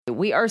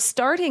We are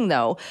starting,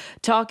 though,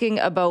 talking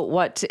about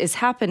what is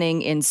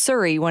happening in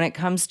Surrey when it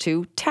comes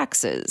to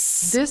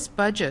taxes. This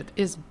budget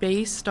is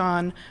based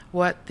on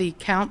what the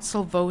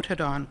council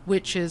voted on,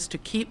 which is to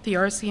keep the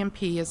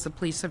RCMP as the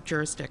police of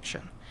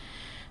jurisdiction.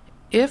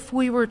 If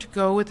we were to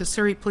go with the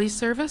Surrey Police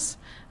Service,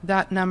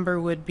 that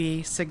number would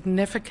be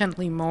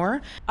significantly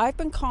more. I've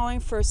been calling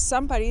for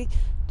somebody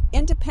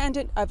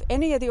independent of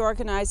any of the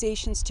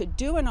organizations to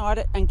do an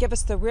audit and give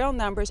us the real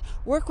numbers,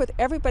 work with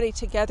everybody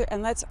together,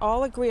 and let's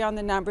all agree on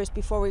the numbers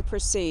before we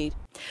proceed.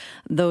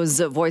 Those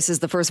voices,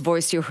 the first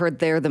voice you heard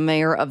there, the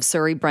Mayor of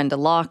Surrey, Brenda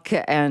Locke,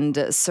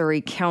 and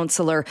Surrey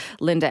Councillor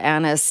Linda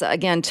Annis,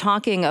 again,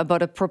 talking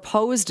about a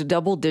proposed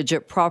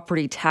double-digit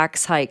property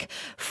tax hike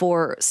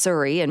for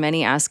Surrey, and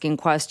many asking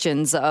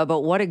questions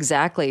about what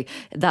exactly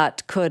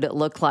that could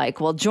look like.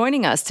 Well,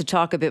 joining us to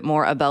talk a bit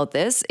more about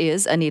this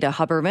is Anita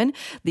Huberman,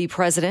 the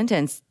President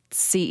and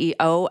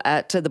CEO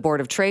at the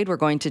Board of Trade. We're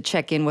going to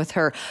check in with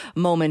her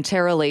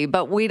momentarily,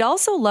 but we'd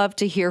also love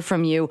to hear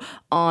from you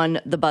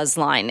on the buzz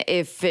line.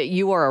 If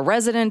you are a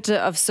resident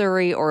of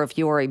Surrey or if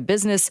you are a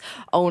business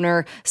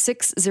owner,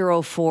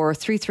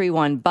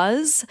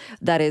 604-331-BUZZ.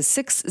 That is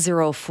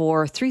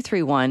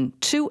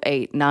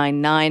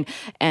 604-331-2899.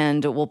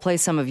 And we'll play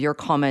some of your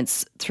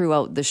comments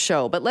throughout the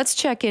show. But let's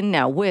check in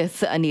now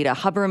with Anita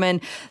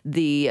Huberman,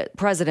 the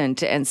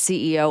President and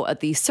CEO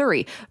at the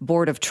Surrey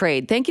Board of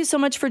Trade. Thank you so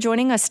much for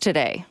joining us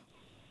today.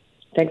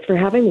 Thanks for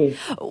having me.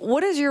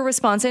 What is your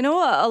response? I know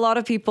a lot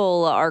of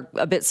people are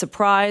a bit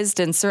surprised,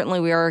 and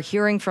certainly we are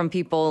hearing from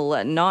people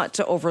not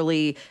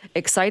overly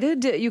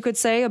excited, you could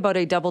say, about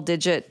a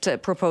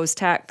double-digit proposed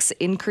tax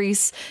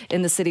increase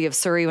in the city of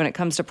Surrey when it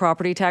comes to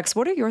property tax.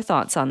 What are your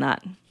thoughts on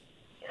that?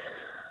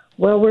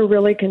 Well, we're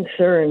really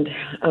concerned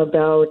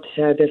about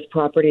this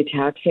property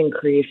tax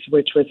increase,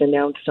 which was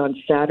announced on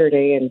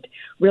Saturday, and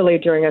really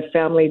during a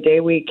family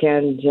day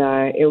weekend,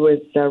 it was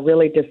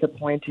really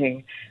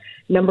disappointing.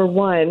 Number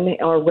one,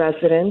 our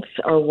residents,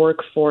 our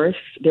workforce,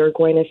 they're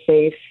going to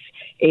face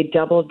a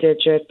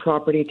double-digit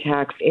property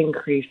tax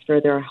increase for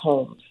their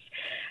homes.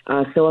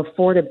 So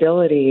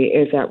affordability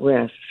is at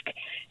risk.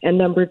 And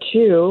number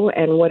two,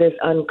 and what is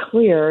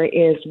unclear,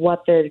 is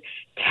what the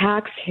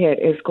tax hit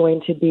is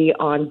going to be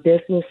on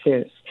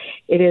businesses.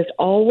 It is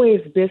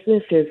always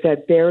businesses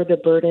that bear the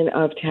burden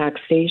of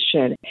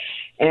taxation.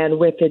 And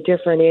with the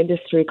different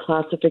industry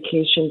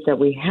classifications that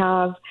we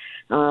have,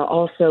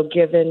 also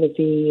given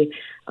the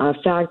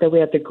fact that we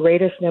have the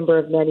greatest number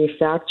of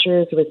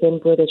manufacturers within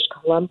British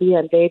Columbia,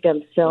 and they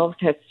themselves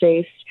have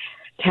faced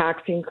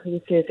tax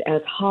increases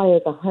as high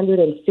as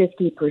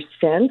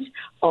 150%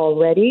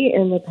 already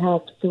in the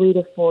past 3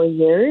 to 4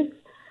 years.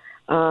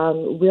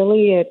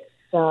 Really, it's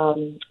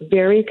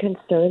very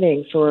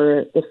concerning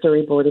for the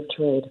Surrey Board of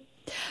Trade.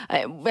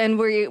 And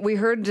we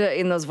heard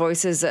in those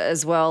voices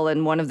as well,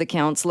 and one of the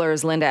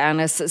councillors, Linda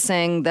Annis,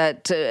 saying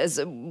that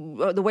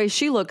the way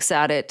she looks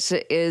at it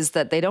is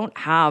that they don't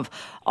have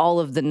all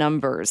of the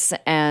numbers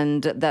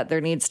and that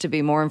there needs to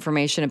be more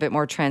information, a bit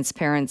more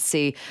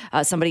transparency,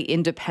 somebody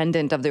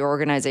independent of the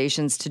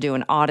organizations to do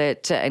an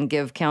audit and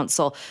give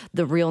council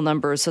the real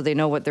numbers so they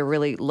know what they're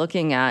really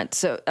looking at.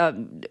 So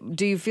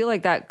do you feel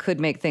like that could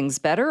make things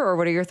better, or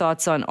what are your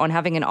thoughts on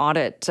having an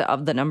audit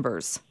of the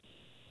numbers?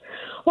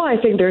 Well, I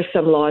think there's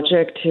some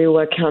logic to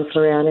what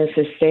Councillor Annis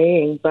is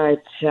saying,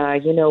 but,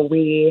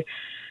 we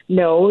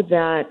know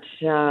that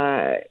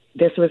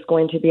this was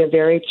going to be a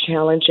very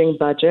challenging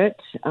budget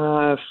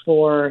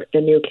for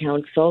the new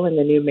council and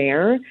the new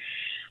mayor.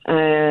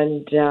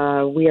 And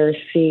we are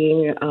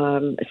seeing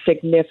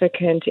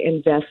significant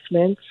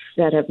investments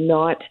that have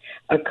not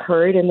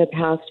occurred in the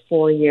past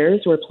 4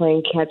 years. We're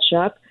playing catch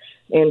up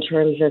in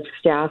terms of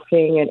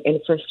staffing and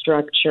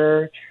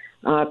infrastructure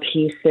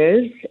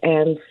pieces,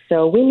 and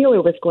so we knew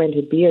it was going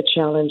to be a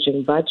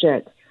challenging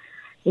budget.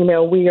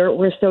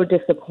 We're so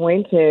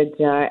disappointed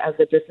as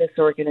a business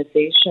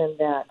organization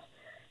that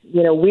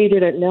we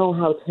didn't know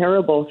how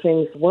terrible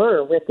things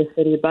were with the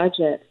city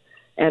budget,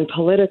 and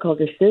political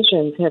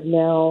decisions have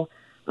now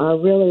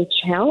really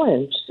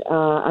challenged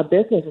a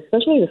business,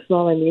 especially the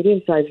small and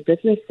medium-sized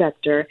business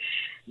sector,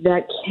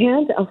 that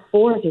can't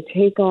afford to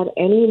take on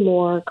any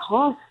more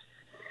costs,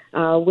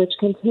 which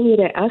continue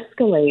to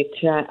escalate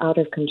out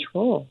of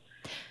control.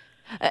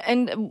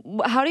 And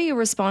how do you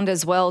respond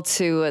as well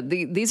to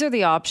these are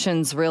the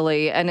options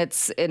really, and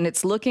it's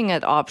looking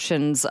at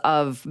options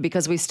of,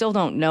 because we still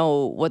don't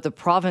know what the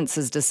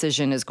province's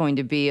decision is going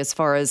to be as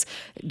far as,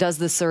 does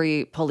the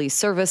Surrey Police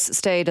Service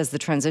stay, does the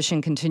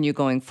transition continue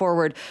going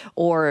forward,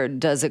 or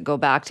does it go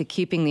back to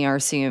keeping the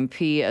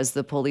RCMP as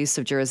the police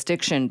of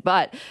jurisdiction?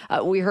 But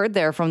we heard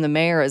there from the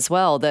mayor as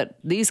well that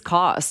these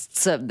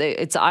costs,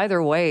 it's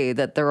either way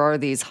that there are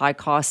these high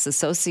costs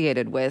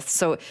associated with.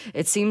 So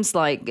it seems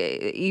like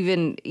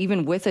even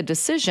with a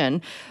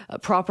decision,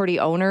 property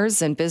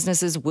owners and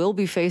businesses will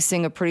be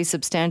facing a pretty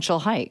substantial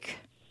hike.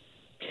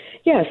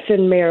 Yes,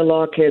 and Mayor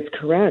Locke is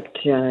correct.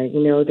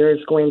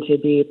 There's going to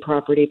be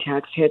property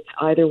tax hits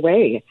either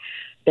way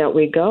that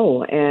we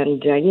go.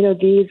 And,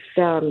 these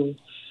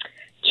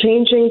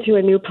Changing to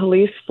a new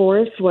police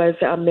force was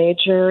a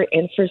major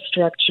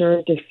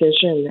infrastructure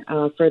decision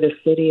for the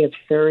city of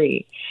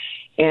Surrey.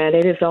 And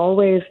it is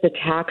always the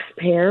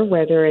taxpayer,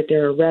 whether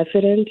they're a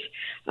resident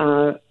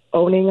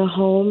owning a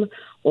home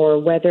or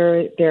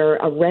whether they're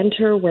a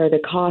renter where the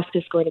cost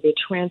is going to be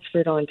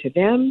transferred onto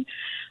them,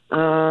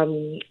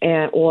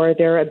 or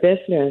they're a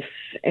business.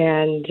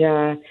 And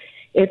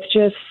it's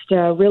just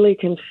really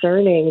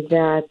concerning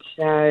that,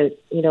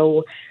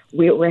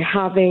 we're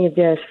having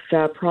this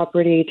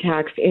property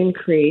tax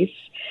increase,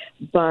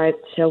 but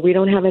we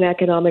don't have an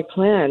economic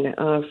plan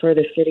for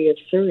the city of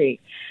Surrey.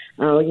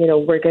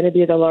 We're going to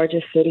be the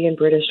largest city in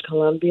British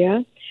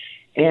Columbia,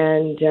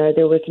 and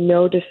there was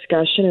no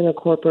discussion in the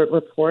corporate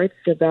reports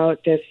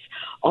about this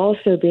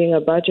also being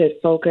a budget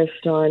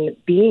focused on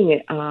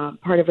being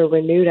part of a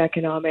renewed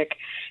economic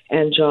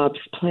and jobs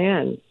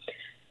plan.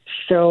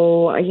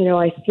 So,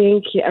 I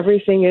think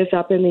everything is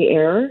up in the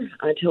air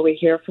until we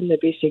hear from the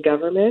BC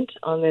government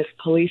on this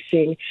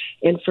policing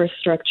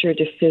infrastructure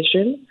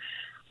decision.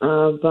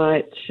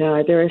 But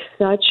there is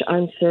such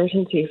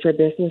uncertainty for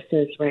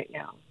businesses right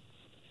now.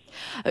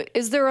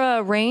 Is there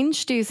a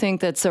range, do you think,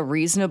 that's a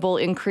reasonable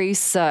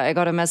increase? I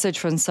got a message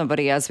from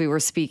somebody as we were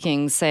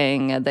speaking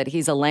saying that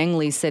he's a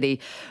Langley City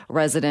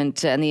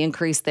resident, and the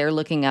increase they're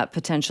looking at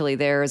potentially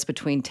there is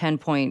between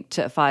 10.5%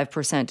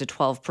 to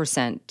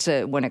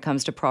 12% when it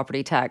comes to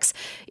property tax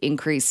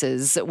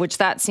increases, which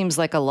that seems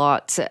like a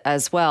lot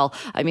as well.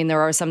 I mean, there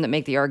are some that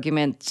make the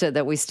argument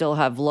that we still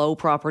have low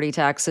property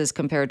taxes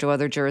compared to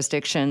other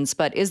jurisdictions,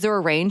 but is there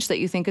a range that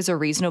you think is a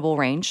reasonable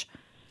range?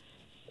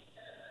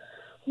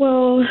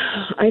 Well,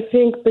 I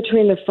think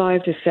between the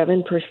 5 to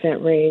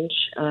 7% range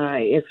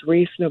is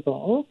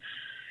reasonable.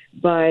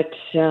 But,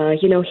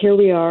 here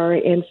we are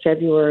in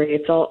February.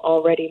 It's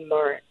already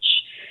March.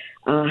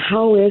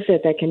 How is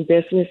it that can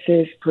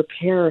businesses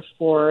prepare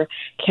for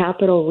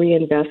capital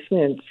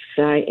reinvestments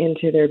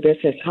into their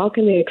business? How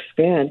can they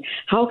expand?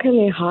 How can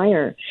they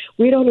hire?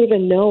 We don't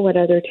even know what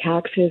other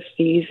taxes,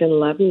 fees, and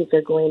levies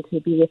are going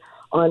to be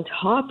on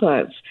top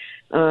of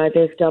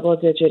this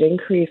double-digit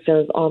increase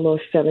of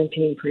almost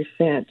 17%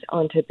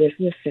 onto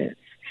businesses.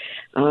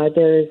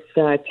 There's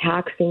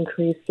tax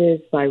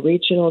increases by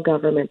regional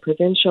government,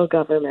 provincial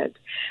government.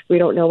 We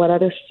don't know what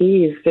other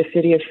fees the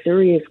city of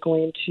Surrey is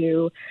going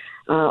to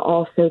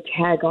also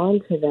tag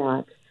on to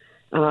that.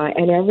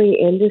 And every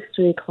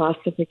industry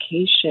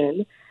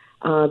classification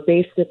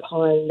based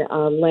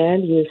upon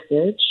land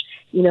usage,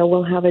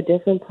 will have a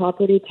different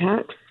property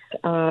tax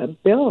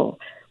bill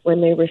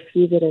when they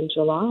receive it in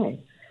July.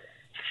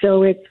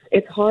 So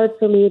it's hard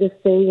for me to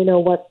say,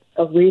 what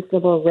a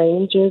reasonable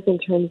range is in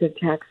terms of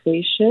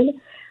taxation,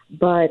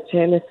 but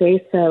in the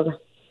face of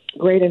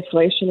great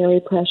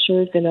inflationary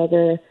pressures and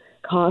other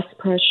cost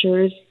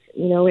pressures,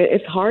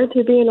 it's hard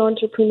to be an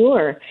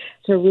entrepreneur,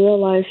 to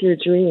realize your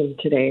dream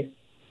today.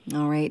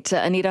 All right.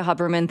 Anita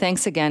Huberman,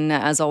 thanks again,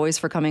 as always,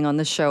 for coming on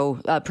the show.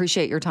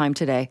 Appreciate your time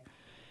today.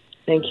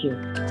 Thank you.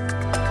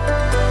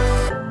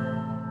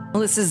 Well,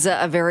 this is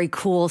a very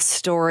cool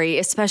story,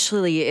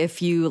 especially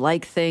if you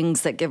like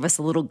things that give us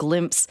a little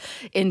glimpse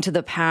into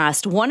the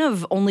past. One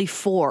of only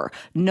 4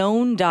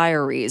 known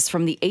diaries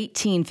from the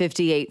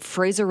 1858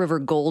 Fraser River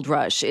Gold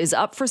Rush is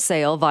up for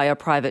sale via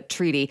private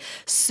treaty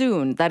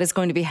soon. That is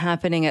going to be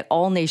happening at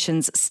All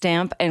Nations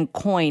Stamp and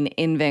Coin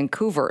in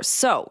Vancouver.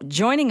 So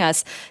joining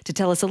us to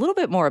tell us a little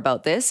bit more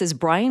about this is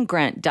Brian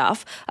Grant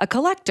Duff, a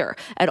collector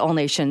at All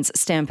Nations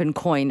Stamp and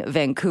Coin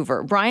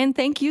Vancouver. Brian,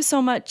 thank you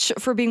so much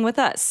for being with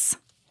us.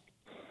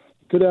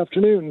 Good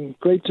afternoon.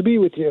 Great to be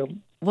with you.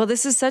 Well,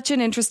 this is such an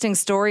interesting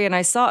story, and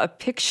I saw a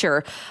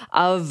picture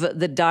of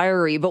the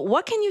diary. But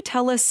what can you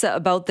tell us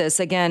about this?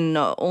 Again,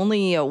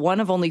 only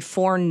one of only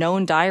 4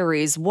 known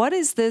diaries. What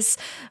is this?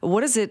 What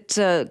does it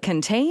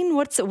contain?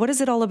 What is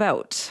it all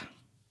about?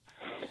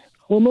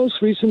 Well, most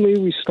recently,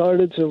 we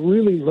started to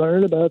really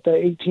learn about the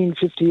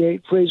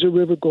 1858 Fraser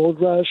River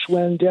Gold Rush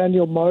when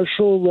Daniel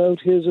Marshall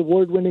wrote his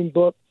award-winning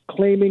book,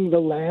 Claiming the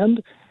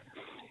Land.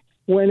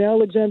 When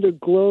Alexander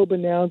Globe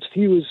announced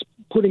he was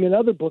putting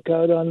another book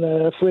out on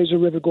the Fraser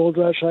River Gold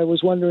Rush, I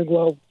was wondering,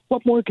 well,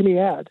 what more can he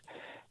add?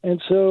 And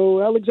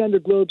so Alexander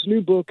Globe's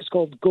new book is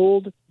called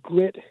Gold,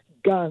 Grit,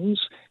 Guns,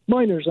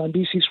 Miners on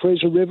BC's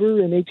Fraser River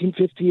in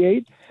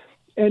 1858.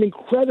 And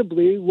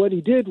incredibly, what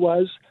he did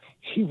was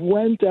he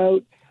went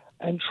out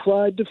and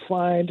tried to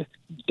find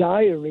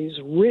diaries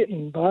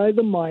written by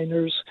the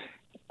miners.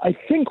 I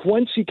think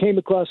once he came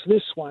across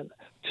this one,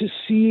 to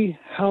see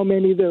how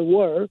many there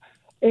were,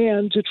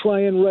 and to try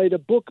and write a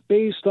book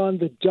based on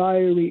the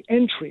diary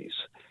entries.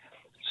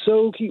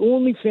 So he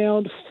only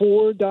found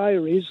 4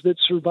 diaries that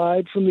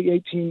survived from the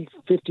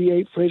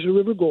 1858 Fraser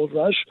River Gold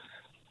Rush.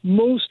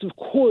 Most, of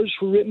course,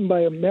 were written by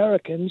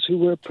Americans who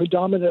were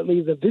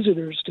predominantly the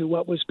visitors to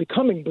what was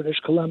becoming British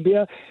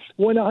Columbia,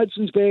 when a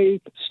Hudson's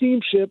Bay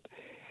steamship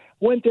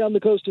went down the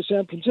coast of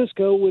San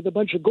Francisco with a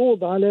bunch of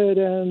gold on it,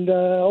 and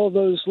all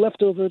those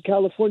leftover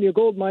California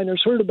gold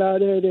miners heard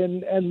about it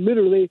and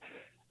literally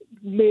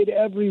made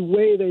every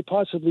way they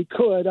possibly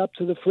could up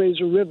to the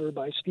Fraser River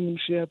by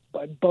steamship,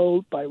 by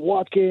boat, by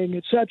walking,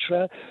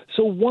 etc.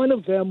 So one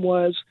of them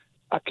was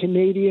a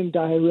Canadian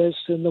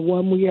diarist, and the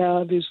one we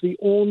have is the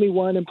only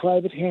one in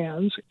private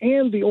hands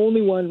and the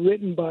only one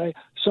written by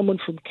someone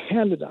from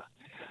Canada.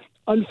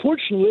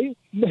 Unfortunately,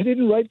 they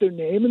didn't write their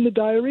name in the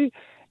diary.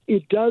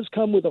 It does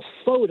come with a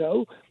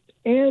photo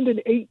and an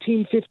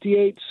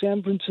 1858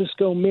 San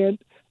Francisco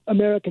Mint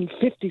American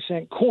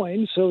 50-cent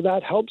coin, so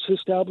that helps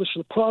establish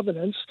the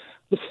provenance.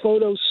 The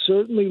photo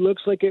certainly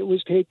looks like it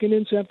was taken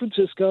in San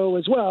Francisco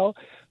as well,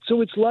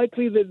 so it's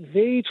likely that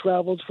they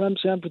traveled from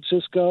San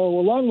Francisco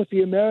along with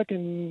the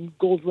American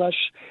Gold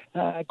Rush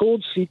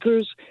gold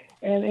seekers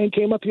and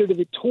came up here to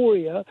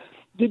Victoria.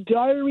 The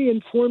diary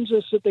informs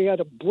us that they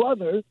had a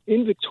brother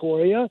in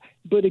Victoria,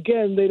 but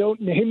again, they don't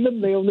name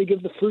them. They only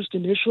give the first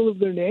initial of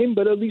their name,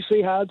 but at least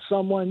they had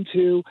someone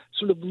to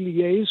sort of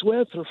liaise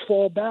with or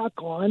fall back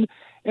on.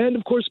 And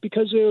of course,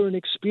 because they were an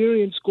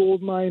experienced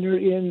gold miner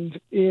in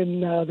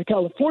the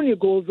California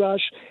Gold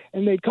Rush,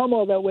 and they'd come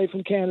all that way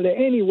from Canada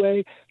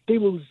anyway, they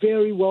were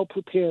very well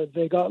prepared.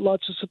 They got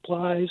lots of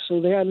supplies, so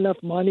they had enough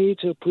money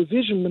to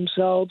provision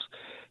themselves,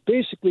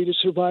 basically to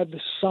survive the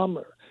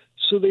summer.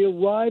 So they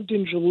arrived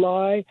in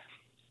July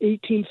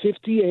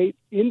 1858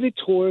 in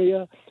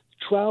Victoria,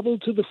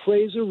 traveled to the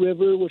Fraser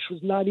River, which was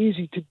not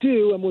easy to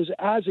do and was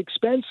as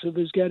expensive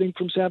as getting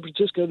from San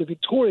Francisco to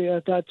Victoria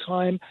at that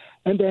time,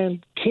 and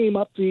then came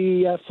up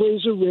the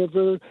Fraser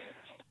River.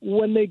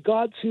 When they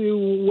got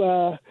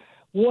to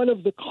one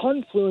of the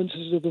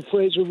confluences of the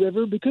Fraser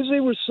River, because they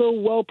were so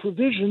well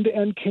provisioned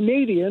and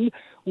Canadian,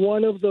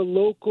 one of the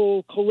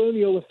local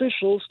colonial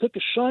officials took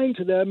a shine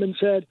to them and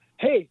said,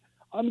 "Hey,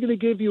 I'm going to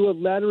give you a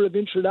letter of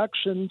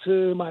introduction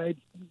to my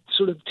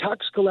sort of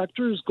tax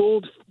collectors,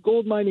 gold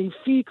mining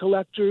fee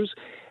collectors,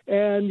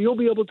 and you'll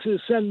be able to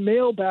send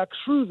mail back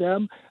through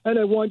them. And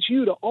I want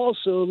you to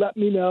also let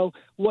me know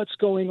what's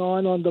going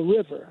on the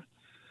river."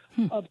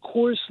 Of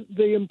course,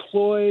 they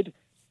employed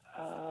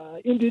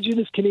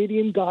Indigenous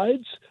Canadian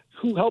guides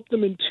who helped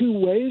them in two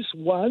ways.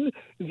 One,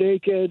 they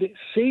could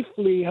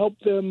safely help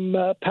them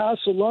pass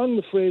along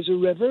the Fraser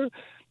River.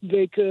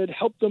 They could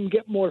help them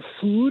get more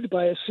food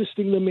by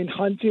assisting them in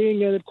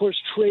hunting and, of course,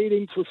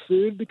 trading for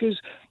food, because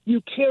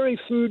you carry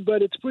food,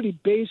 but it's pretty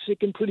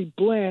basic and pretty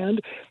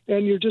bland,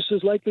 and you're just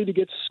as likely to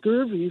get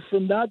scurvy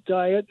from that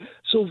diet.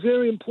 So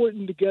very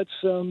important to get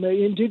some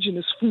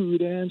indigenous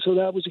food, and so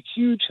that was a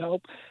huge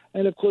help.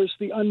 And, of course,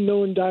 the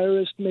unknown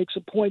diarist makes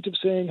a point of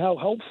saying how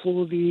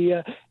helpful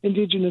the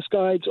indigenous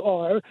guides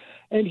are,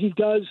 and he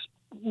does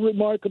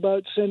remark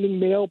about sending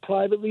mail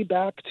privately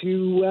back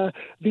to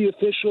the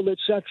official,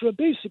 etc.,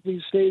 basically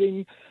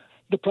stating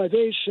the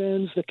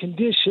privations, the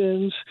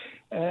conditions,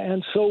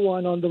 and so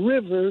on the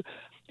river.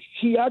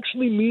 He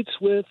actually meets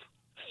with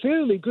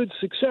fairly good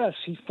success.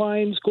 He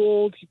finds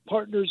gold, he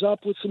partners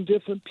up with some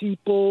different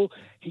people,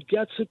 he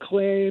gets a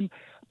claim,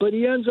 but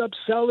he ends up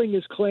selling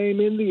his claim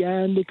in the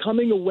end and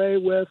coming away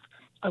with,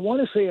 I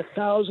want to say,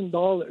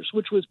 $1,000,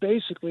 which was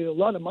basically a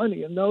lot of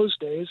money in those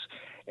days.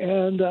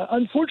 And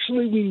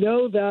unfortunately, we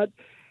know that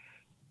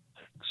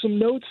some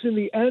notes in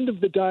the end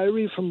of the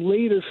diary from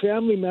later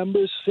family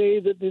members say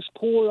that this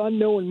poor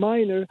unknown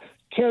miner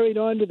carried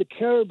on to the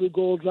Caribou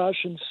Gold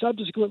Rush and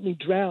subsequently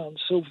drowned.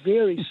 So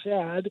very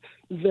sad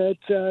that,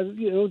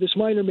 this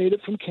miner made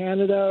it from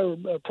Canada,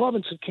 or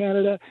province of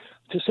Canada,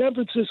 to San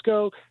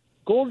Francisco,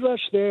 gold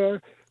rush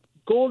there,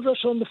 gold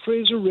rush on the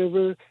Fraser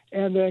River,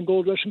 and then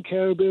gold rush in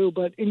Caribou.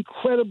 But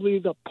incredibly,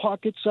 the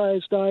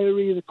pocket-sized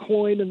diary, the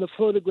coin, and the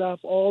photograph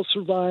all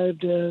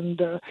survived.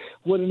 And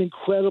what an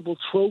incredible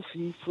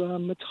trophy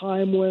from a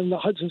time when the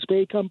Hudson's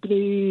Bay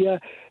Company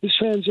is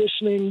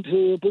transitioning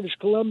to British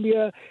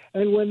Columbia,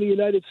 and when the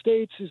United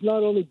States is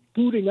not only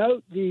booting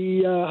out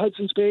the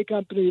Hudson's Bay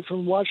Company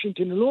from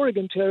Washington and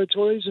Oregon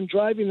territories and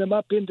driving them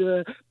up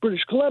into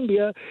British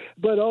Columbia,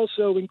 but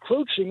also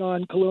encroaching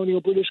on colonial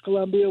British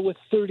Columbia with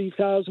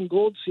 30,000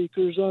 gold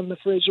seekers on the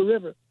Fraser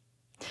River.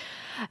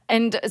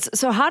 And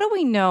so how do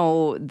we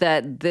know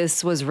that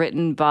this was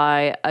written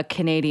by a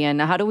Canadian?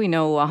 How do we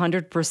know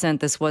 100%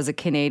 this was a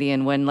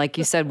Canadian when, like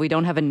you said, we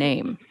don't have a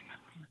name?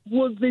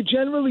 Well, they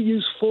generally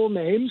use full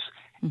names.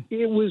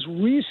 It was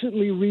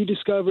recently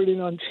rediscovered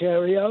in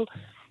Ontario.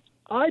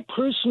 I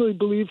personally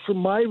believe from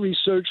my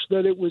research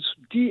that it was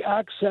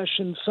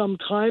deaccessioned some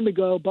time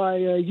ago by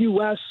a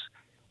U.S.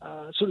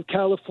 Sort of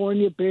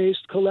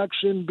California-based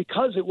collection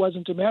because it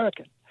wasn't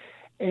American.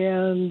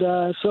 And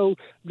so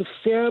the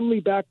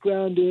family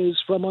background is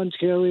from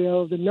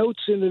Ontario. The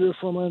notes in it are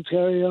from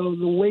Ontario.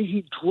 The way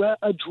he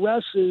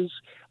addresses,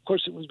 of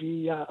course, it would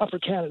be Upper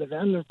Canada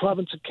then, or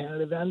Province of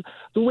Canada then.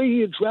 The way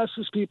he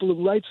addresses people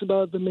and writes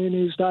about them in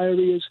his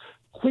diary is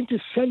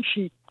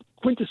quintessentially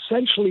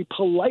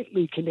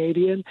politely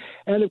Canadian.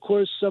 And, of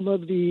course, some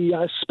of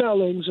the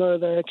spellings are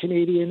the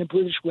Canadian and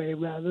British way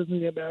rather than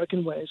the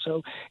American way.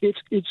 So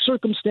it's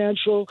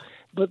circumstantial,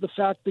 but the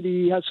fact that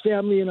he has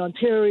family in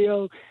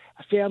Ontario,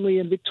 a family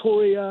in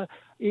Victoria,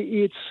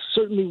 it's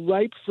certainly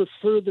ripe for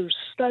further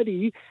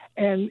study.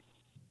 And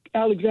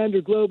Alexander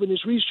Globe in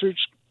his research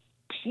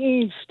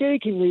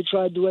painstakingly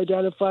tried to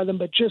identify them,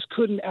 but just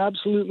couldn't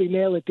absolutely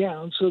nail it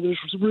down. So there's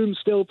room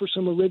still for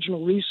some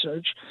original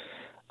research.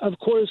 Of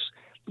course,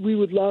 we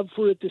would love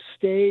for it to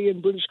stay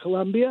in British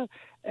Columbia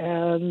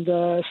and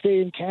stay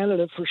in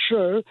Canada for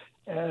sure.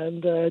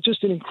 And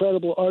just an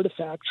incredible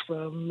artifact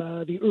from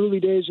the early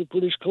days of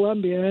British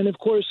Columbia. And of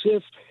course,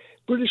 if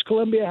British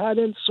Columbia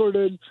hadn't sort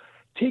of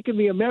taken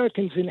the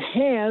Americans in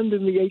hand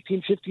in the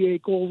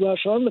 1858 gold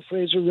rush on the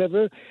Fraser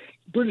River,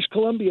 British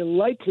Columbia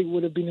likely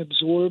would have been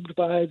absorbed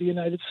by the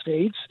United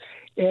States,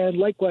 and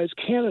likewise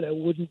Canada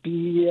wouldn't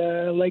be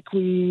like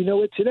we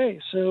know it today.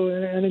 So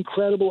an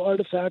incredible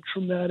artifact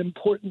from that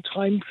important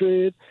time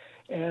period.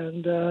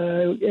 And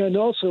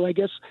also, I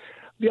guess,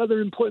 the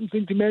other important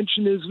thing to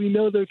mention is we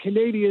know they're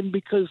Canadian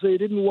because they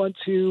didn't want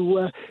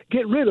to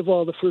get rid of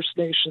all the First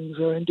Nations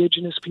or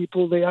Indigenous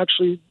people. They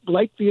actually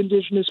liked the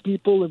Indigenous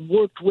people and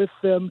worked with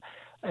them,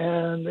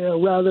 and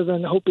rather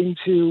than hoping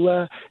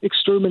to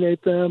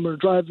exterminate them or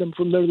drive them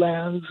from their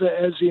lands,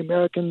 as the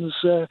Americans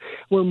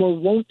were more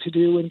wont to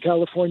do in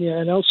California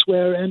and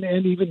elsewhere, and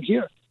even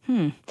here.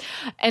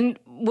 And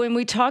when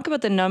we talk about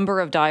the number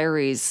of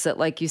diaries,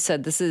 like you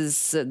said, this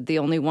is the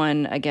only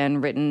one, again,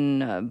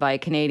 written by a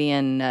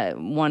Canadian,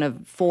 one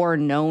of 4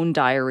 known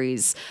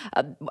diaries.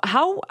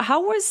 How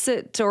was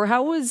it, or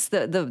how was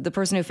the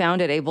person who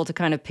found it able to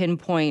kind of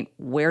pinpoint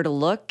where to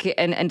look?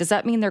 And does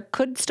that mean there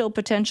could still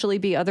potentially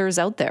be others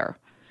out there?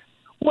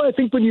 Well, I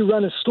think when you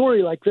run a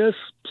story like this,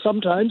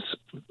 sometimes,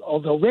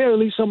 although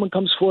rarely, someone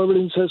comes forward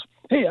and says,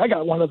 hey, I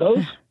got one of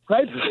those.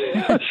 Right?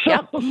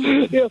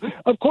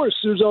 Of course,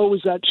 there's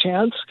always that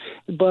chance,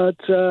 but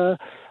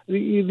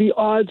the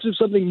odds of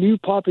something new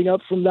popping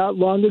up from that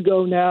long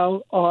ago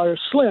now are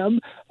slim,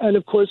 and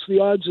of course,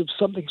 the odds of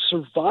something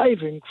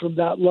surviving from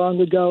that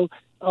long ago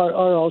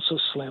are also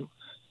slim.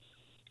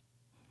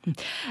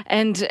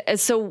 And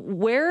so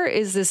where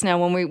is this now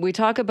when we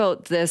talk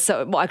about this?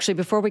 Well, actually,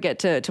 before we get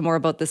to more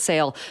about the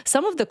sale,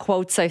 some of the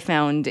quotes I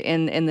found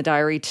in the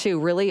diary too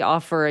really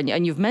offer,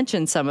 and you've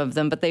mentioned some of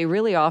them, but they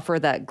really offer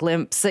that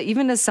glimpse,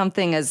 even as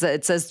something as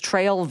it says,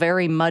 trail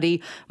very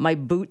muddy, my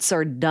boots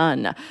are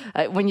done.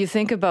 When you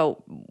think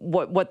about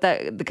what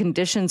the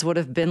conditions would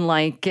have been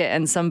like,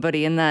 and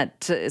somebody in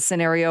that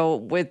scenario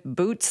with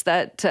boots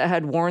that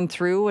had worn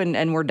through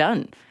and were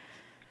done.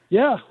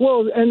 Yeah,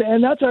 well,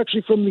 and that's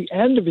actually from the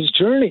end of his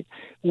journey,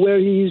 where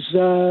he's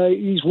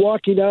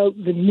walking out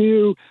the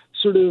new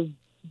sort of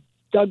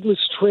Douglas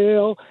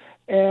Trail,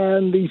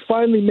 and he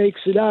finally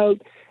makes it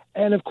out.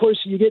 And of course,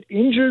 you get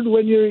injured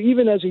when you're,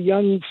 even as a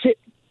young, fit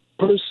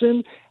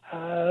person,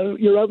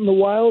 you're out in the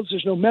wilds.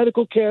 There's no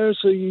medical care,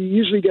 so you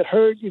usually get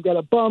hurt. You've got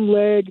a bum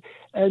leg,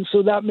 and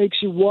so that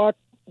makes you walk,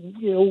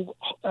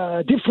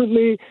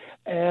 differently.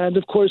 And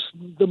of course,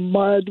 the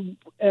mud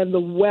and the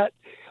wet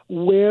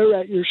wear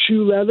at your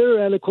shoe leather,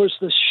 and of course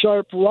the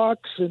sharp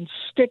rocks and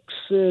sticks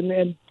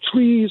and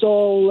trees,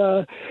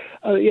 all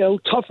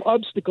tough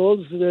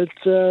obstacles that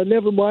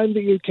never mind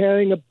that you're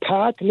carrying a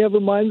pack,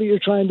 never mind that you're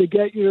trying to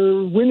get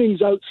your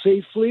winnings out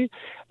safely.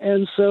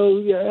 And so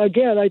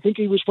again, I think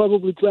he was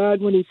probably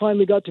glad when he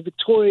finally got to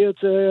Victoria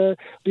to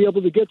be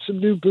able to get some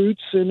new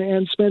boots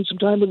and spend some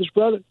time with his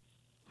brother.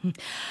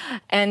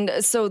 And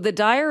so the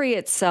diary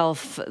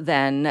itself,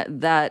 then,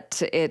 that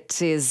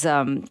it is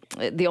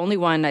the only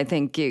one, I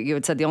think you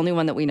had said, the only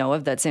one that we know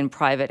of that's in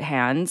private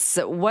hands.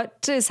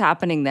 What is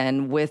happening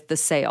then with the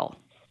sale?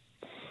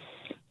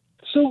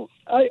 So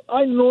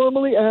I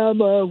normally am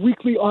a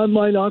weekly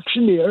online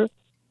auctioneer,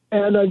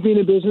 and I've been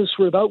in business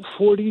for about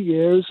 40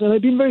 years, and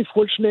I've been very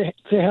fortunate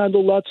to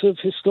handle lots of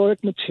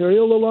historic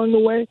material along the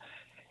way.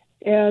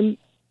 And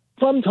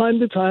from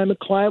time to time, a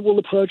client will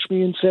approach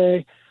me and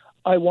say,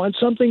 I want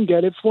something,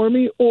 get it for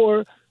me,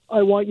 or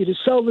I want you to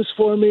sell this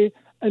for me.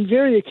 And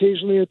very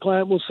occasionally a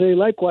client will say,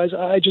 likewise,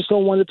 I just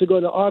don't want it to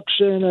go to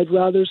auction. I'd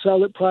rather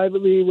sell it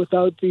privately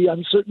without the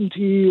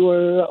uncertainty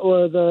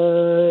or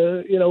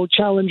the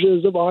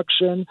challenges of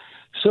auction.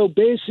 So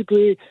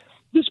basically,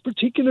 this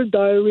particular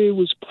diary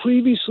was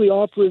previously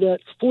offered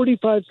at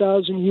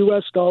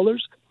 $45,000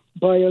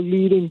 by a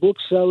leading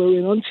bookseller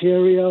in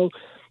Ontario.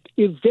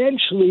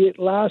 Eventually, it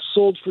last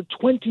sold for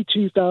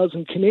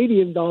 22,000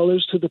 Canadian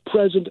dollars to the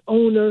present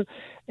owner,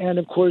 and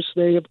of course,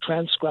 they have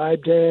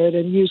transcribed it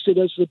and used it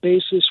as the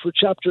basis for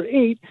Chapter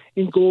 8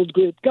 in Gold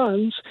Grit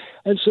Guns,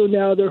 and so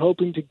now they're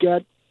hoping to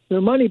get their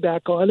money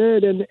back on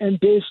it, and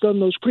based on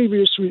those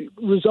previous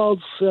previous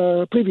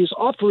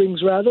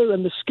offerings,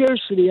 and the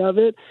scarcity of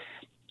it,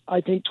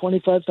 I think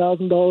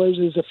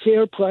 $25,000 is a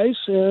fair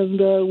price, and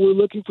we're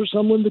looking for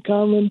someone to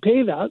come and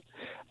pay that.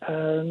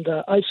 And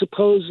I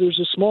suppose there's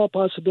a small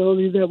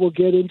possibility that we'll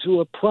get into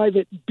a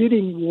private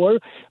bidding war,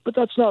 but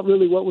that's not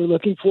really what we're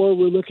looking for.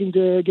 We're looking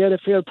to get a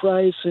fair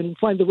price and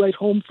find the right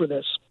home for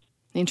this.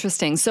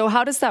 Interesting. So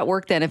how does that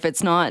work then? If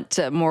it's not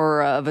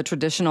more of a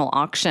traditional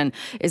auction,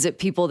 is it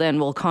people then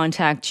will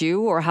contact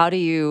you, or how do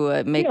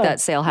you make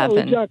that sale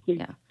happen? Oh, exactly.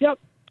 Yeah. Yep.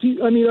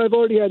 I mean, I've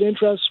already had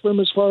interest from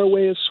as far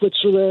away as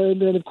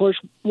Switzerland and, of course,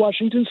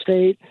 Washington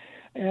State.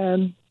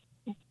 And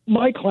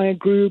my client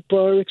group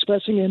are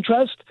expressing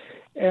interest.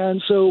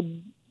 And so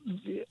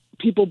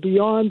people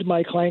beyond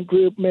my client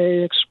group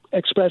may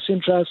express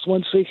interest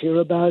once they hear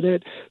about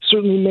it.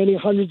 Certainly many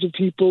hundreds of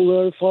people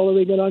are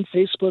following it on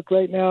Facebook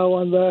right now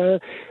on the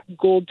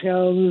Ghost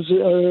Towns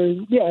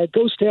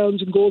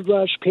and Gold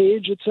Rush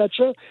page,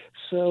 etc.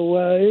 So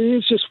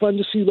it's just fun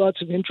to see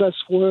lots of interest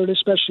for it,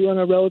 especially on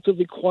a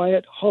relatively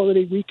quiet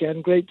holiday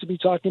weekend. Great to be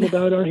talking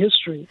about our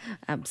history.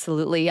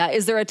 Absolutely.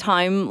 Is there a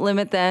time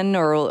limit then,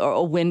 or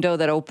a window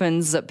that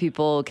opens that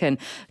people can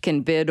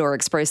bid or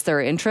express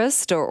their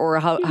interest, or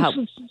how?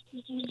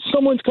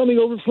 Someone's coming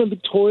over from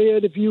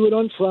Victoria to view it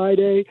on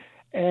Friday,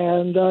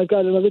 and I've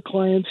got another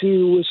client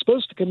who was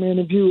supposed to come in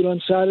and view it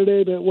on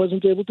Saturday but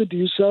wasn't able to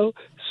do so.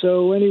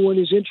 So anyone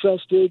who's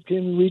interested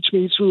can reach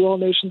me through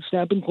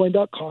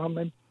allnationsstampandcoin.com.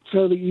 I'm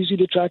fairly easy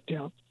to track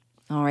down.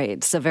 All right.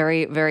 It's a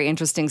very, very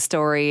interesting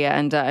story,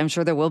 and I'm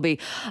sure there will be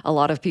a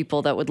lot of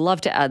people that would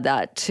love to add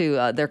that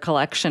to their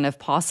collection if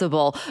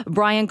possible.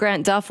 Brian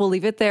Grant Duff, we'll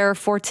leave it there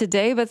for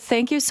today, but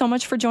thank you so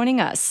much for joining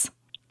us.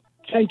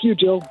 Thank you,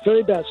 Jill.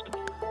 Very best.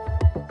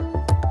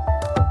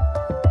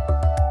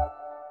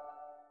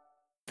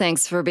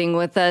 Thanks for being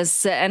with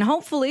us. And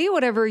hopefully,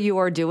 whatever you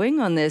are doing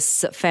on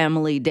this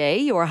family day,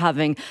 you are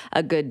having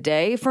a good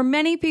day. For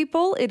many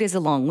people, it is a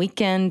long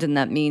weekend, and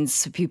that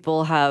means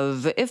people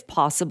have, if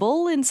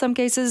possible, in some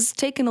cases,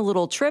 taken a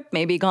little trip,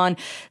 maybe gone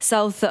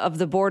south of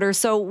the border.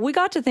 So we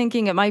got to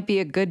thinking it might be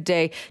a good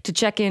day to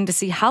check in to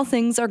see how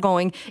things are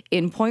going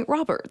in Point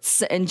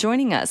Roberts. And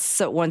joining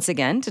us once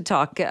again to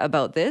talk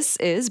about this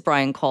is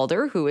Brian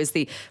Calder, who is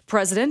the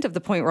president of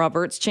the Point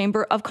Roberts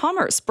Chamber of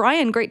Commerce.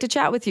 Brian, great to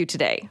chat with you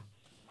today.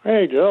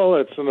 Hey, Jill,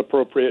 it's an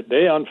appropriate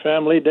day on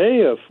Family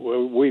Day if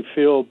we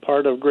feel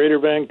part of Greater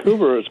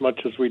Vancouver as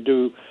much as we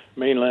do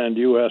mainland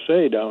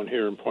USA down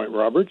here in Point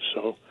Roberts.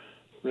 So,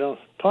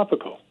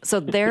 topical. So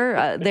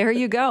there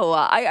you go.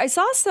 I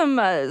saw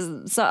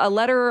a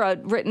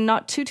letter written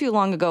not too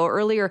long ago,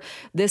 earlier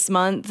this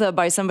month,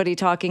 by somebody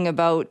talking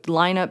about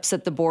lineups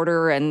at the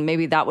border, and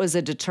maybe that was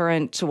a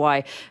deterrent to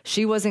why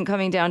she wasn't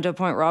coming down to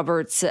Point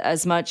Roberts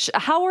as much.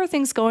 How are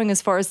things going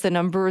as far as the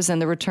numbers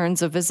and the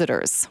returns of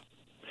visitors?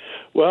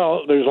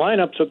 Well, there's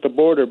lineups at the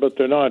border, but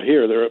they're not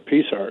here. They're at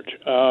Peace Arch.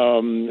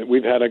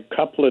 We've had a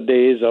couple of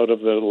days out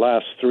of the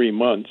last 3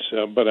 months,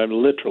 but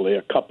literally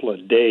a couple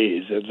of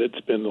days.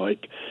 It's been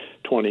like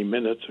 20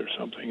 minutes or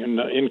something, and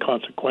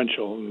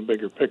inconsequential in the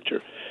bigger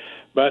picture.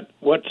 But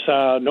what's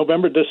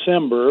November,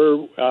 December,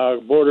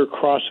 border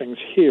crossings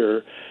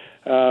here,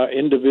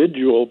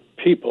 individual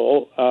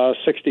people,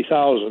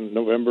 60,000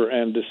 November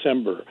and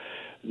December.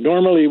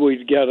 Normally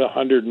we'd get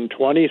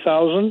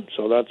 120,000,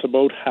 so that's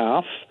about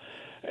half.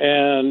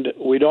 And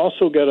we'd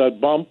also get a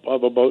bump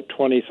of about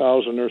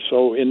 20,000 or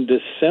so in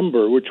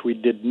December, which we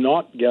did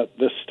not get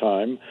this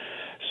time.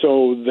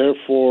 So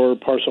therefore,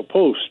 Parcel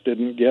Post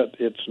didn't get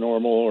its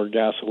normal, or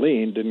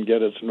gasoline didn't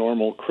get its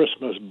normal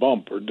Christmas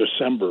bump or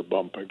December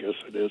bump, I guess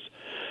it is.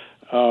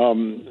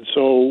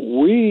 So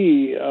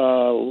we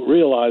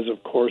realize,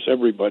 of course,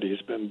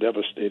 everybody's been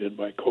devastated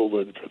by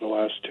COVID for the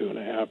last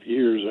 2.5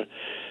 years.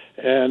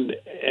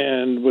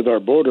 And with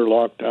our border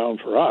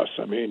lockdown for us,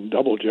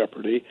 double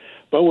jeopardy.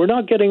 But we're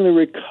not getting the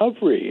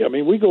recovery.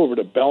 We go over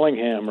to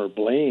Bellingham or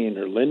Blaine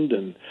or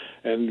Linden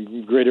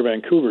and Greater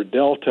Vancouver,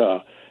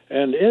 Delta,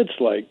 and it's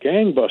like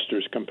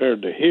gangbusters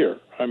compared to here.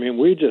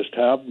 We just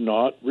have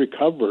not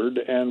recovered,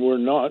 and we're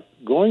not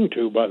going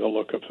to by the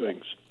look of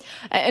things.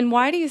 And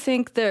why do you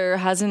think there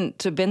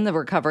hasn't been the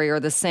recovery or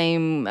the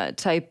same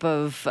type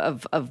of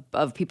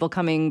people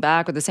coming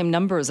back, or the same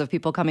numbers of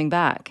people coming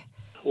back?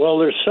 Well,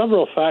 there's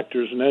several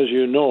factors, and as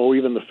you know,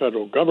 even the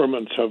federal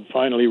governments have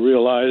finally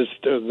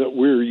realized that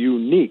we're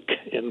unique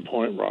in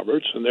Point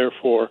Roberts, and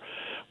therefore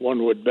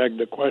one would beg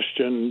the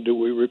question, do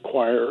we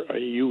require a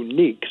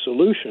unique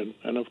solution?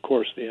 And of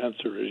course the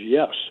answer is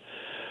yes.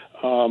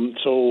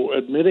 So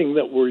admitting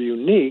that we're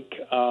unique,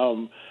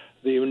 the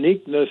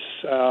uniqueness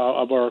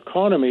of our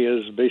economy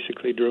is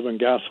basically driven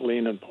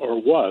gasoline and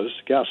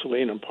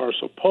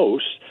Parcel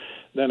Post.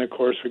 Then, of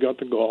course, we got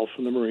the golf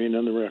and the marine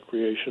and the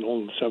recreational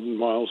and 7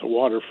 miles of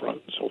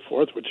waterfront and so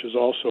forth, which is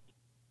also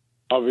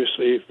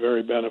obviously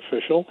very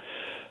beneficial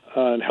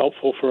and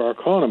helpful for our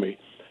economy.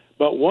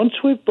 But once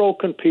we've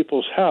broken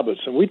people's habits,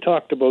 and we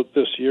talked about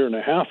this 1.5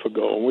 years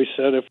ago, and we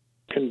said if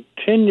we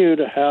continue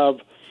to have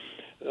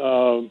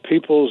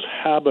people's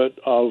habit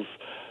of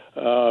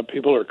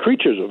people are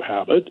creatures of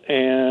habit,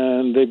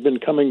 and they've been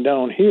coming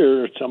down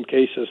here, in some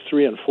cases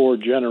 3 and 4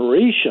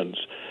 generations.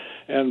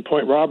 And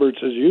Point Roberts,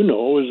 as you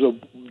know, is a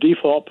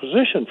default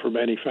position for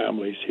many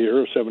families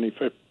here.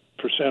 75%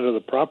 of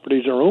the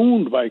properties are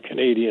owned by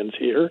Canadians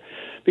here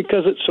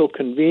because it's so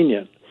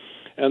convenient.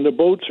 And the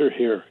boats are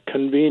here,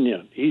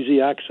 convenient, easy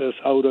access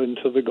out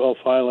into the Gulf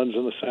Islands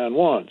and the San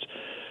Juans.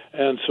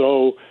 And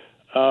so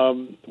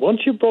once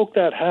you broke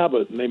that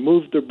habit and they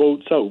moved their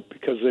boats out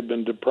because they've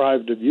been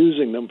deprived of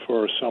using them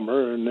for a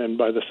summer, and then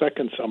by the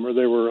second summer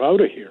they were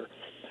out of here.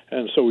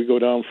 And so we go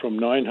down from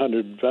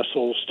 900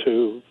 vessels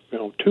to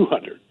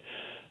 200.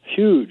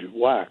 Huge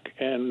whack.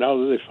 And now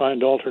that they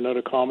find alternate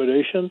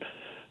accommodation,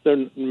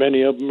 then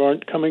many of them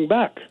aren't coming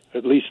back,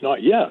 at least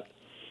not yet.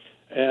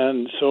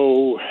 And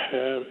so,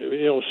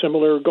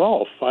 similar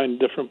golf, find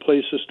different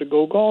places to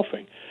go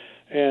golfing.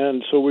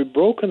 And so we've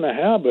broken the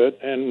habit,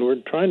 and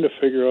we're trying to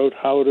figure out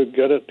how to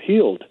get it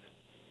healed.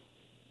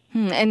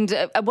 And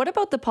what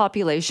about the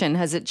population?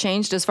 Has it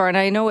changed as far? And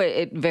I know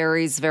it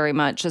varies very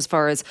much as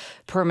far as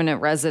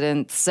permanent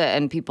residents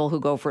and people who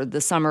go for the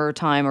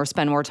summertime or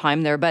spend more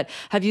time there. But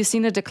have you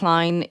seen a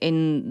decline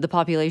in the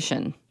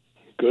population?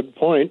 Good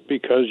point,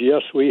 because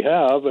yes, we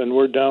have, and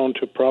we're down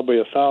to probably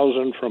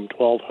 1,000 from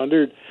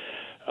 1,200.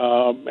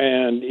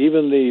 And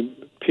even the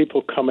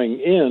people coming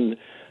in,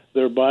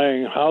 they're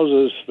buying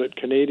houses that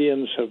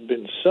Canadians have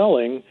been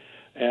selling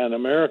and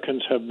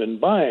Americans have been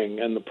buying.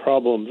 And the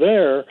problem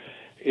there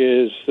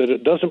is that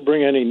it doesn't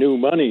bring any new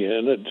money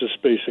in. It's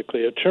just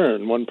basically a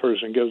churn. One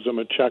person gives them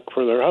a check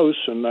for their house,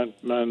 and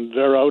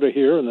they're out of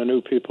here, and the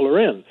new people are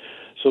in.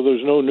 So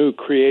there's no new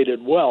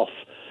created wealth.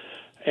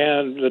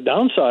 And the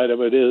downside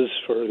of it is,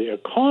 for the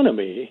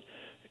economy,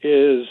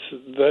 is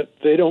that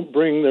they don't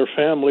bring their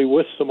family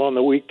with them on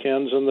the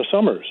weekends and the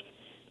summers.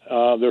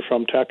 They're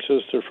from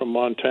Texas, they're from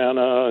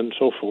Montana, and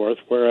so forth,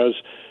 whereas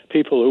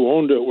people who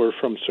owned it were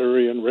from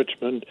Surrey and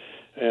Richmond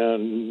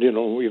and,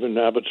 even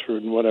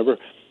Abbotsford and whatever.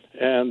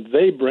 And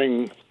they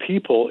bring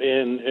people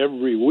in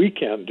every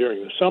weekend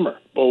during the summer,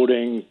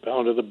 boating,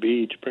 down to the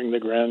beach, bring the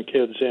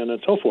grandkids in,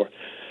 and so forth,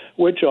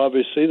 which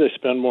obviously they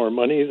spend more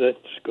money. That's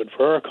good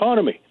for our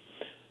economy.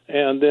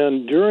 And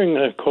then during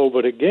the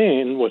COVID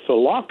again, with the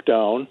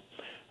lockdown,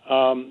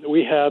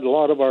 we had a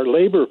lot of our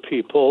labor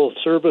people,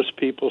 service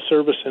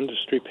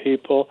industry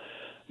people,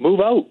 move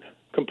out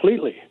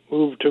completely,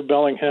 move to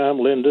Bellingham,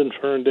 Linden,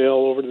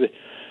 Ferndale, over to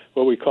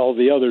what we call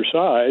the other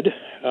side,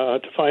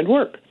 to find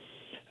work.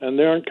 And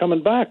they aren't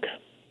coming back.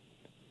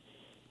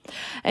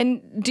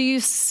 And do you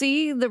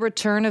see the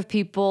return of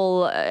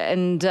people?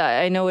 And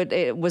I know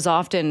it was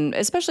often,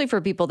 especially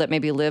for people that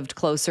maybe lived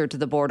closer to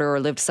the border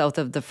or lived south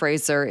of the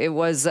Fraser, it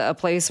was a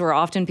place where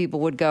often people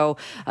would go.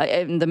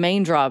 And the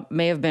main draw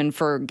may have been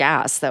for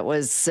gas that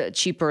was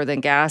cheaper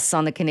than gas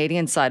on the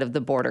Canadian side of the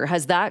border.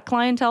 Has that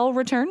clientele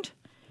returned?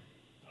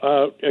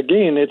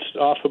 Again, it's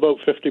off about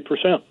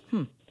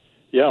 50%.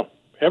 Yeah,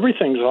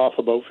 everything's off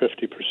about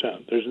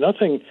 50%. There's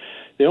nothing.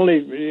 The only,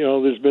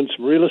 there's been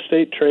some real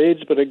estate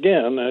trades, but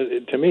again,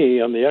 to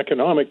me, on the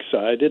economic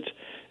side,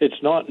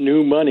 it's not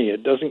new money.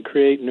 It doesn't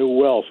create new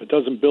wealth. It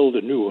doesn't build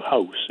a new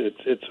house.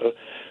 It's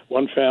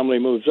one family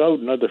moves out,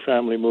 another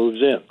family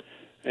moves in.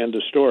 End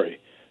of story.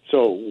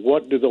 So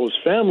what do those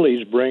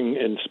families bring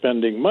in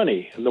spending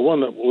money? And the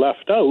one that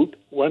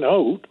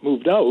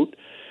moved out,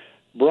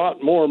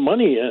 brought more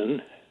money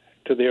in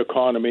to the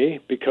economy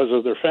because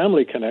of their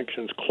family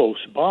connections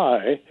close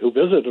by, who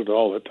visited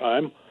all the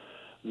time,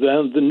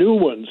 than the new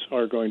ones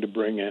are going to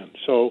bring in.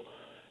 So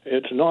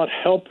it's not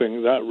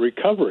helping that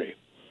recovery.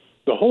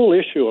 The whole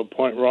issue of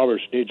Point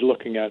Roberts needs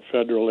looking at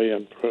federally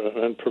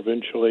and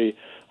provincially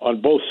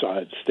on both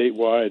sides,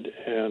 statewide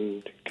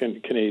and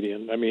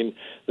Canadian. I mean,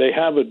 they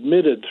have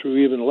admitted through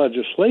even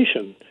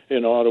legislation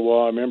in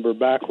Ottawa. I remember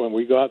back when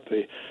we got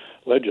the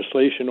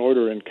legislation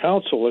order in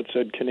council, it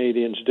said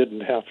Canadians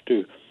didn't have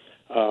to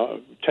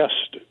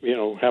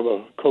have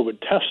a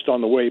COVID test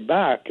on the way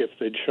back if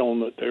they'd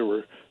shown that they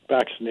were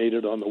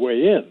vaccinated on the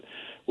way in,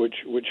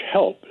 which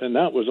helped. And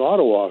that was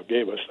Ottawa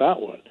gave us that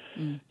one.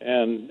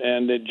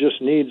 And it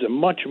just needs a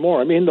much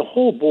more. I mean, the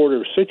whole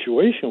border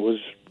situation was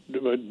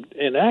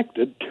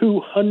enacted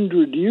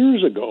 200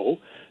 years ago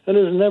and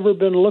has never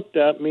been looked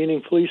at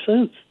meaningfully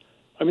since.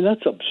 I mean,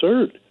 that's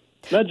absurd.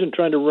 Imagine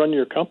trying to run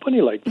your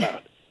company like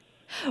that.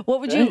 What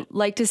would you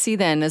like to see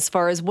then, as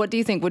far as what do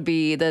you think would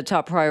be the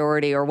top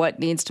priority or what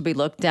needs to be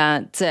looked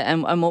at?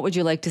 And what would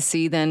you like to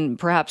see then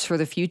perhaps for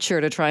the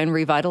future to try and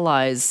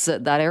revitalize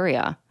that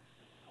area?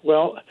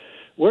 Well,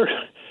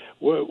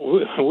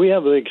 we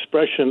have the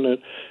expression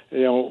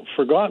that,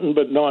 forgotten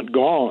but not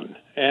gone.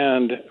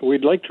 And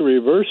we'd like to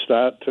reverse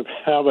that to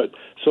have it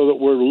so that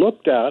we're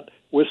looked at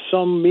with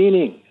some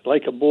meaning,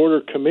 like a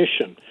border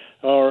commission.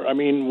 Or,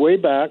 way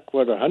back,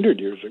 100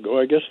 years ago,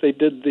 I guess they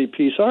did the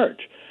Peace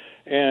Arch.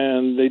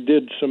 And they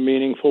did some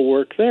meaningful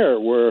work there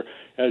where,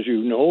 as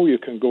you know, you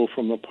can go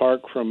from the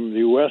park from the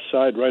U.S.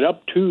 side right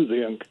up to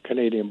the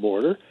Canadian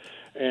border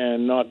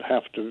and not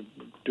have to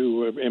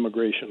do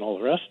immigration, all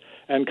the rest.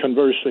 And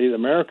conversely, the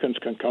Americans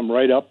can come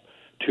right up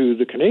to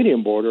the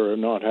Canadian border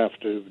and not have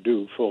to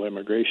do full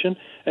immigration.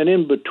 And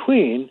in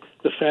between,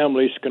 the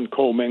families can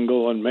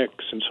commingle and mix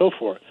and so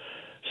forth.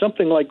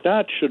 Something like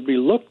that should be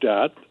looked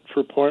at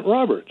for Point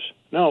Roberts.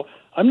 Now,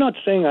 I'm not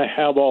saying I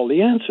have all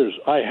the answers.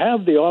 I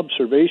have the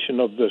observation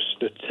of the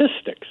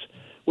statistics,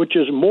 which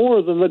is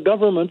more than the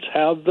governments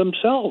have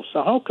themselves.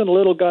 So how can a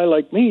little guy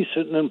like me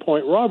sitting in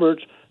Point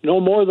Roberts know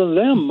more than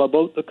them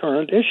about the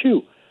current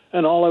issue?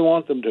 And all I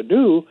want them to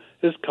do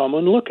is come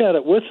and look at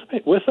it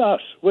with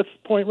us, with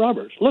Point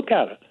Roberts. Look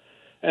at it.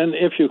 And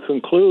if you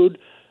conclude,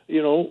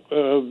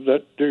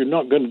 that they're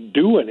not going to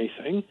do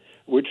anything,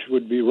 which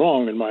would be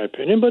wrong in my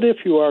opinion, but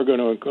if you are going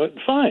to,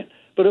 fine.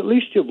 But at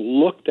least you've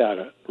looked at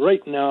it.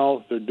 Right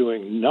now, they're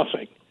doing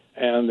nothing,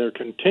 and they're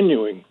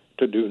continuing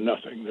to do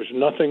nothing. There's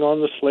nothing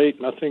on the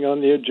slate, nothing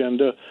on the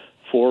agenda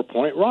for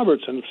Point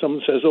Roberts. And if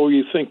someone says, oh,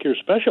 you think you're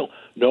special?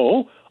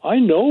 No, I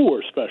know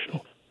we're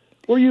special.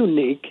 We're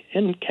unique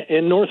in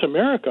North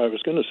America. I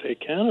was going to say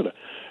Canada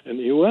and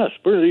the U.S.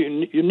 We're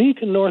unique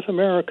in North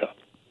America.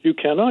 You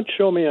cannot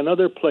show me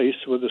another place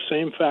with the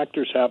same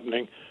factors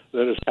happening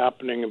that is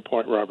happening in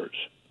Point Roberts.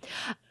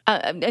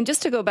 And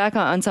just to go back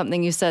on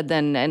something you said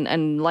then,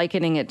 and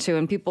likening it to,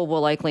 and people will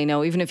likely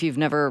know, even if you've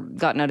never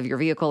gotten out of your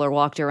vehicle or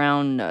walked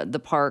around the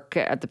park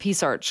at the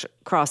Peace Arch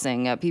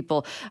crossing,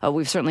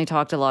 we've certainly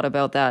talked a lot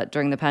about that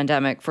during the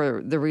pandemic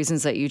for the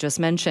reasons that you just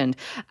mentioned.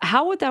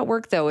 How would that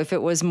work, though, if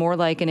it was more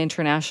like an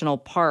international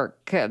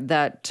park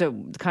that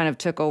kind of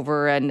took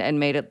over and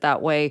made it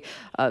that way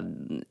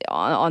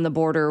on the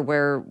border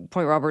where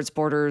Point Roberts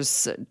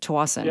borders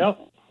Tsawwassen? Yeah.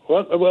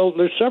 Well,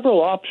 there's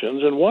several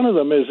options, and one of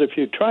them is if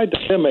you tried to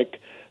mimic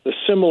the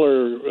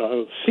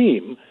similar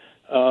theme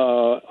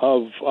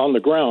of on the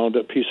ground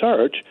at Peace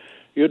Arch,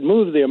 you'd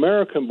move the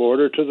American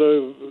border to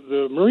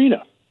the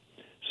marina,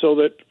 so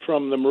that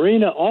from the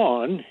marina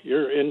on,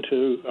 you're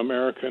into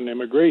American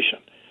immigration.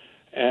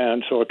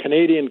 And so a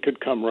Canadian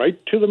could come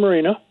right to the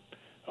marina,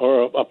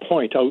 or a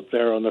point out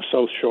there on the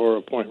south shore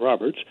of Point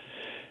Roberts,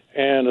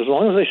 and as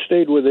long as they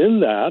stayed within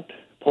that,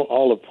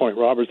 all of Point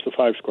Roberts, the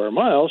 5 square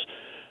miles,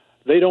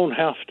 they don't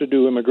have to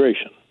do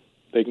immigration.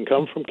 They can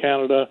come from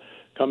Canada,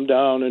 come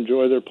down,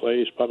 enjoy their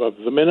place. Blah, blah.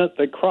 The minute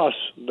they cross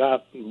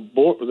that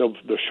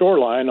the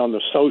shoreline on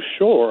the south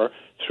shore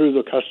through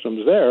the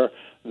customs there,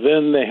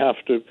 then they have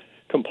to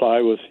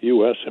comply with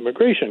U.S.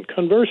 immigration.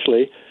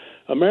 Conversely,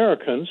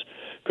 Americans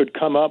could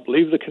come up,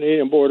 leave the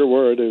Canadian border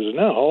where it is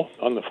now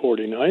on the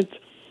 49th,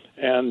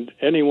 and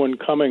anyone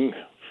coming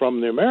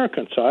from the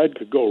American side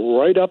could go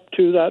right up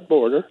to that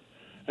border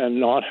and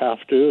not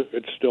have to.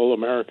 It's still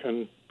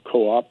American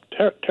co-op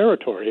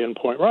territory in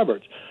Point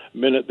Roberts. The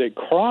minute they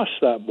cross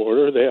that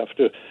border, they have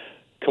to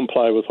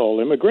comply with all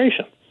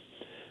immigration.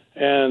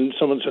 And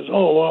someone says,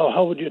 oh, well,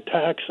 how would you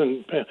tax?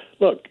 And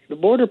look, the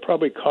border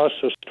probably costs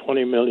us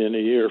 $20 million a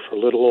year for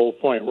little old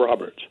Point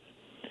Roberts.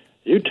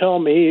 You tell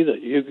me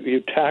that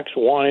you tax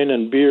wine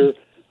and beer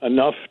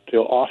enough to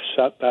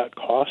offset that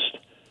cost?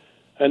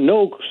 And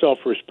no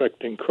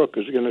self-respecting crook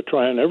is going to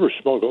try and ever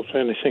smuggle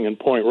anything in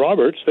Point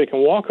Roberts. They can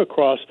walk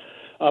across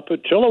up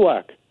at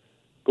Chilliwack,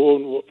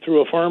 going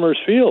through a farmer's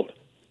field.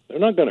 They're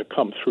not going to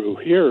come through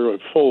here at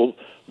full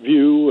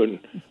view and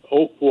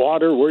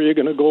water. Where are you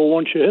going to go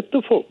once you hit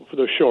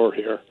the shore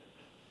here?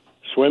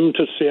 Swim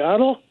to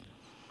Seattle?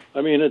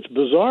 I mean, it's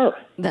bizarre.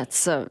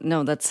 That's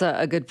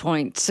a good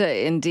point,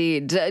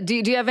 indeed. Do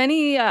you have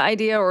any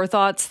idea or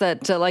thoughts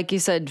that, like you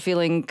said,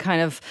 feeling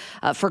kind of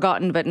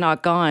forgotten but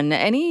not gone?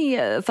 Any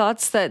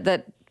thoughts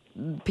that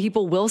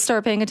people will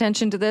start paying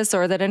attention to this,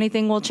 or that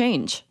anything will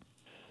change?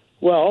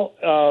 Well,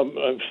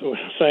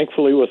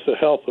 thankfully, with the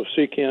help of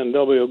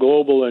CKNW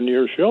Global and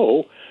your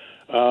show,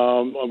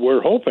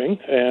 we're hoping,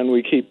 and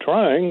we keep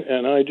trying,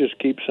 and I just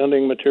keep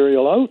sending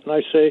material out, and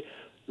I say,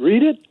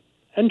 read it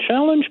and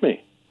challenge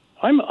me.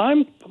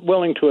 I'm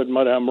willing to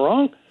admit I'm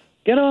wrong.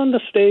 Get on the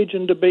stage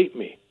and debate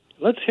me.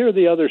 Let's hear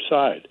the other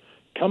side.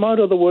 Come out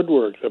of the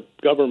woodwork, the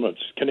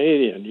governments,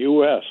 Canadian,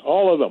 U.S.,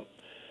 all of them,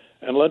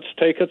 and let's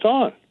take it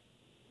on.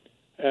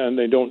 And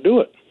they don't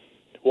do it.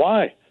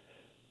 Why?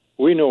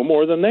 We know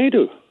more than they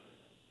do.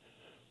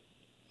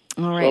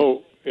 All right.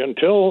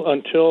 So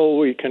until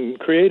we can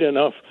create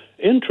enough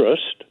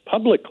interest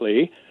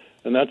publicly,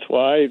 and that's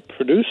why I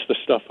produce the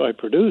stuff I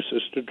produce,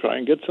 is to try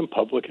and get some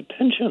public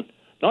attention.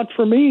 Not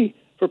for me,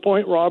 for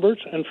Point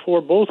Roberts and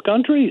for both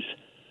countries.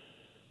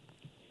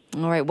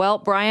 All right. Well,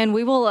 Brian,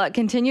 we will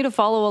continue to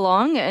follow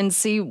along and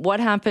see what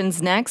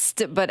happens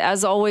next. But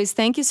as always,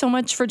 thank you so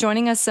much for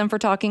joining us and for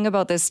talking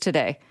about this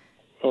today.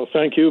 Well,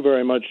 thank you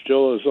very much,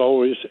 Jill, as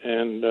always,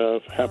 and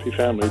happy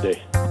Family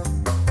Day.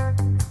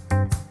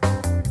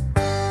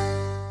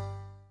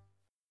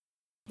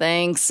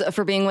 Thanks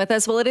for being with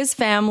us. Well, it is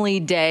Family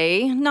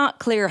Day. Not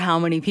clear how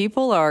many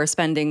people are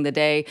spending the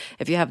day,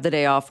 if you have the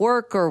day off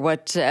work or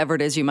whatever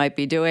it is you might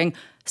be doing,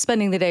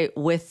 spending the day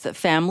with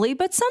family,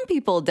 but some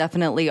people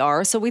definitely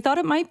are. So we thought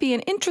it might be an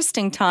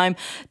interesting time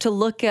to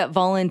look at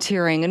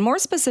volunteering, and more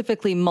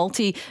specifically,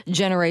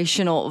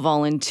 multi-generational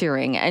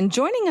volunteering. And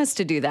joining us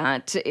to do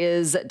that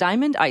is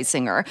Diamond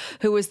Isinger,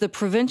 who is the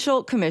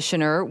Provincial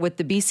Commissioner with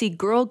the BC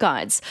Girl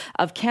Guides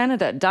of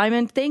Canada.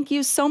 Diamond, thank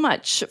you so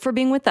much for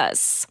being with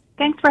us.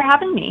 Thanks for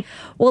having me.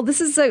 Well,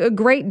 this is a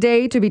great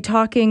day to be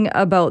talking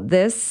about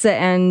this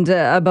and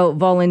about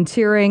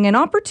volunteering and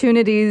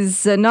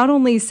opportunities, not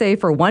only, say,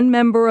 for one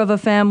member of a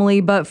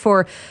family, but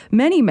for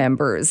many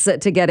members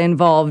to get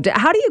involved.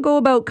 How do you go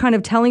about kind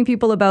of telling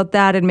people about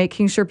that and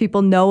making sure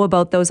people know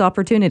about those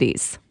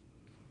opportunities?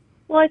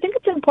 Well, I think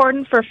it's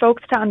important for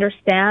folks to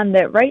understand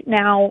that right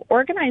now,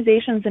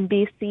 organizations in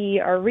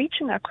BC are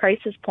reaching a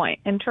crisis point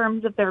in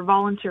terms of their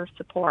volunteer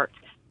support.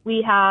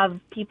 We have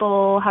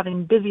people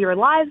having busier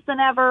lives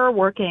than ever,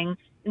 working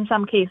in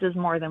some cases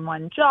more than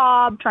one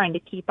job, trying to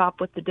keep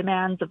up with the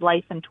demands of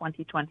life in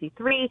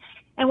 2023.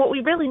 And what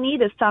we really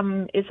need is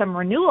some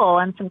renewal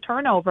and some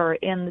turnover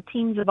in the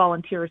teams of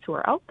volunteers who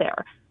are out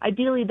there.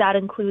 Ideally, that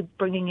includes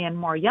bringing in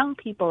more young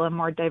people and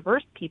more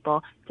diverse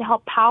people to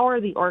help power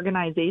the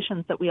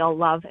organizations that we all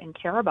love and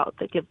care about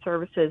that give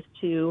services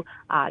to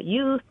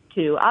youth,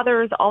 to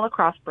others all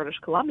across British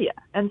Columbia.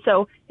 And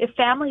so if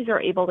families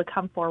are able to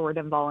come forward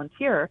and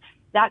volunteer,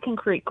 that can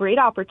create great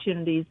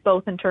opportunities,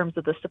 both in terms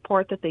of the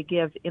support that they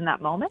give in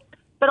that moment,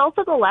 but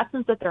also the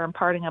lessons that they're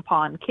imparting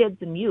upon kids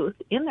and youth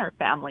in their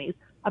families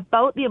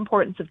about the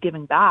importance of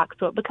giving back.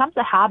 So it becomes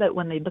a habit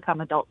when they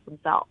become adults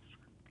themselves.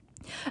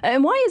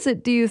 And why is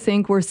it, do you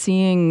think, we're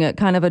seeing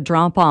kind of a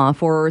drop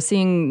off, or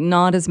seeing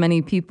not as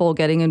many people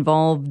getting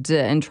involved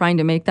and trying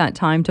to make that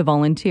time to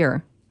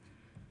volunteer?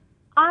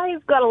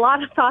 I've got a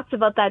lot of thoughts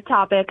about that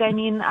topic. I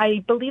mean, I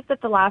believe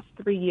that the last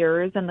 3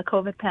 years and the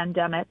COVID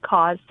pandemic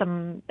caused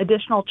some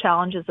additional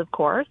challenges, of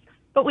course,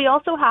 but we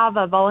also have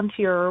a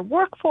volunteer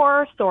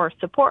workforce or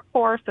support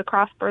force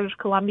across British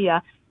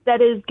Columbia that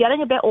is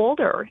getting a bit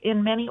older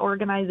in many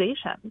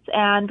organizations.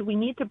 And we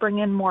need to bring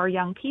in more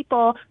young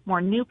people, more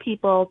new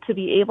people to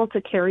be able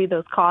to carry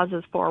those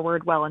causes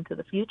forward well into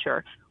the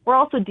future. We're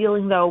also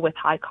dealing, though, with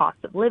high cost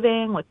of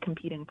living, with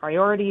competing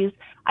priorities.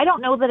 I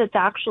don't know that it's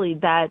actually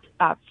that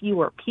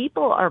fewer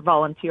people are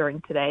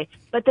volunteering today,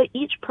 but that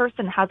each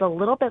person has a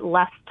little bit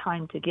less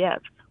time to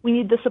give. We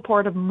need the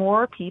support of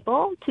more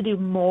people to do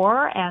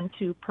more and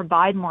to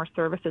provide more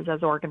services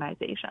as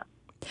organizations.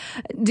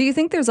 Do you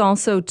think there's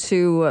also,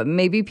 too,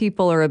 maybe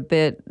people are a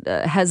bit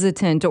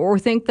hesitant, or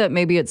think that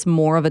maybe it's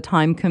more of a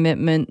time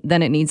commitment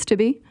than it needs to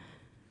be?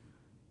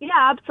 Yeah,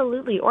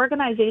 absolutely.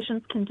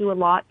 Organizations can do a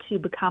lot to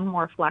become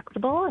more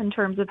flexible in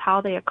terms of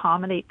how they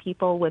accommodate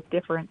people with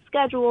different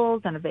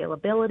schedules and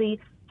availability.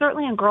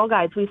 Certainly in Girl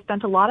Guides, we've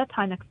spent a lot of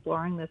time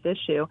exploring this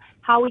issue,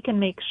 how we can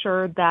make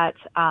sure that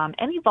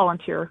any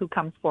volunteer who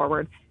comes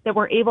forward, that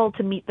we're able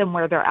to meet them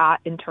where they're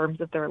at in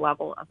terms of their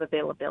level of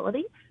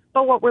availability.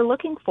 But what we're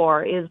looking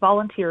for is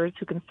volunteers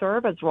who can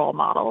serve as role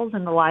models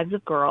in the lives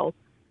of girls,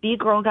 be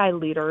Girl Guide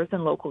leaders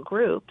in local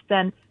groups,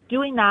 and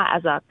doing that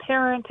as a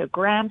parent, a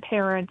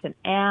grandparent, an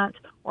aunt,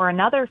 or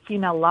another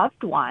female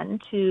loved one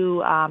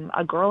to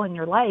a girl in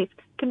your life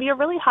can be a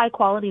really high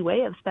quality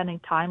way of spending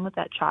time with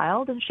that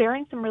child and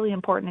sharing some really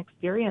important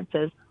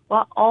experiences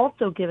while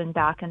also giving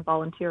back and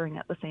volunteering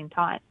at the same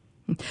time.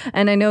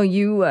 And I know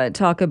you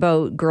talk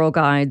about Girl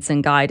Guides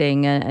and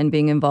guiding and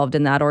being involved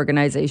in that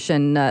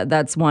organization.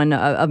 That's one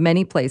of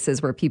many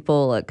places where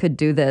people could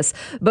do this.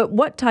 But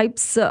what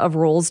types of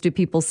roles do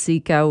people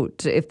seek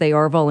out if they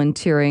are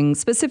volunteering,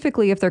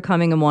 specifically if they're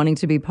coming and wanting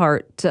to be a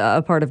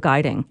part of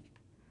guiding?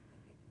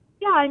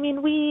 Yeah, I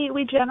mean,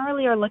 we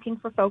generally are looking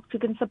for folks who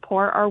can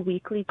support our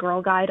weekly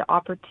Girl Guide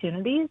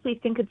opportunities. We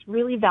think it's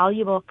really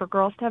valuable for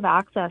girls to have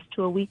access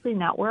to a weekly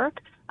network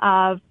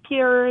of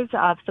peers,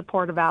 of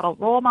supportive adult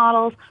role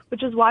models,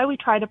 which is why we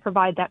try to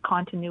provide that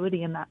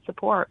continuity and that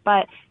support.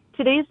 But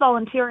today's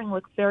volunteering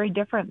looks very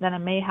different than it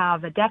may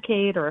have a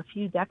decade or a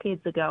few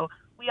decades ago.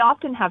 We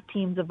often have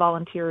teams of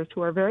volunteers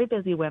who are very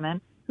busy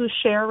women who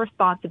share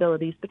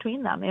responsibilities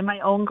between them. In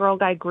my own Girl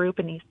Guide group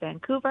in East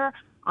Vancouver,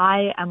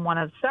 I am one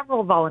of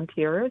several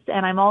volunteers,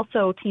 and I'm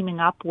also teaming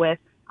up with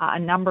a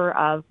number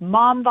of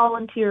mom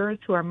volunteers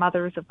who are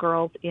mothers of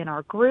girls in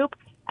our group,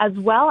 as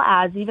well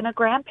as even a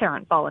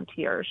grandparent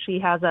volunteer. She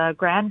has a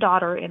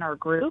granddaughter in our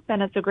group,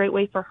 and it's a great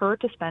way for her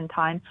to spend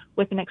time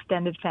with an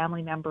extended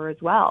family member as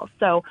well.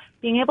 So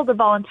being able to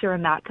volunteer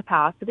in that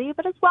capacity,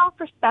 but as well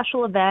for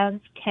special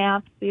events,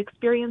 camps, the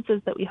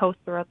experiences that we host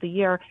throughout the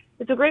year,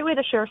 it's a great way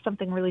to share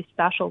something really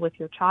special with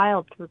your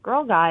child through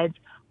Girl Guides,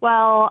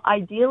 while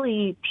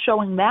ideally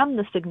showing them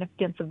the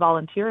significance of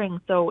volunteering.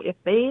 So if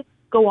they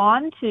go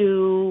on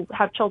to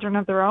have children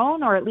of their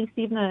own, or at least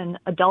even in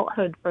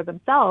adulthood for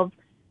themselves,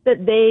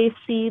 that they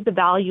see the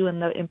value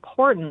and the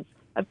importance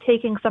of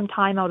taking some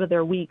time out of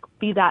their week,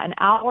 be that an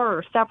hour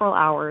or several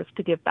hours,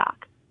 to give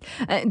back.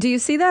 Do you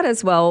see that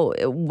as well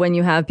when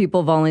you have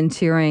people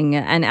volunteering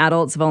and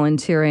adults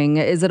volunteering?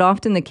 Is it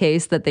often the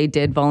case that they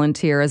did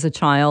volunteer as a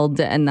child,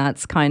 and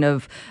that's kind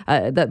of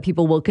that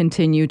people will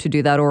continue to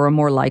do that, or are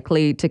more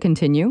likely to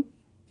continue?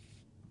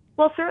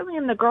 Well, certainly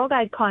in the Girl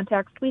Guide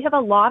context, we have a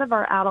lot of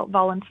our adult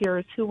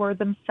volunteers who were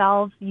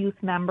themselves youth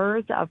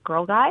members of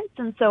Girl Guides.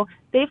 And so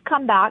they've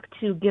come back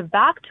to give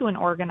back to an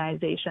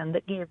organization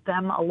that gave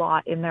them a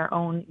lot in their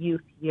own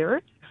youth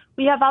years.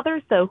 We have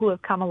others, though, who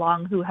have come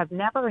along who have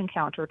never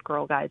encountered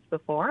Girl Guides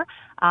before.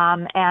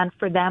 And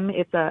for them,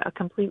 it's a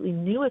completely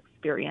new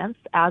experience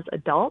as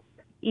adults,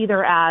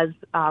 either as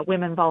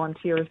women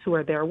volunteers who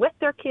are there with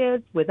their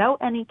kids, without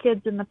any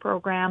kids in the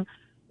program.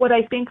 What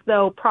I think,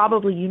 though,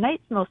 probably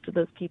unites most of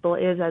those people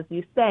is, as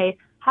you say,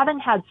 having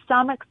had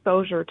some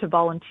exposure to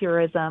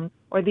volunteerism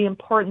or the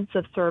importance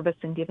of service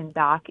and giving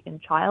back in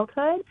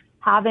childhood,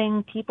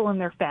 having people in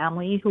their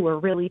family who are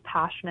really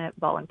passionate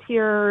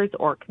volunteers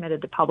or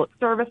committed to public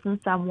service in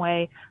some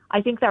way,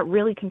 I think that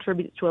really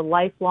contributes to a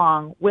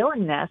lifelong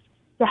willingness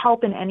to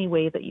help in any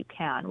way that you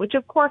can, which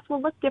of course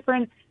will look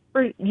different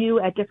for you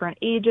at different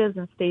ages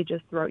and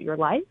stages throughout your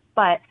life,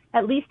 but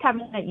at least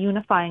having that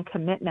unifying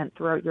commitment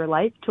throughout your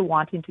life to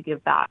wanting to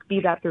give back, be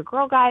that through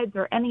Girl Guides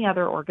or any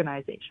other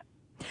organization.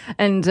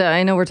 And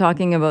I know we're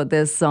talking about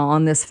this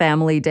on this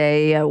family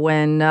day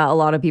when a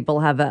lot of people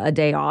have a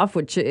day off,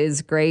 which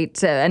is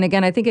great. And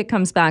again, I think it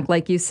comes back,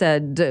 like you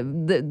said,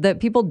 that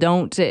people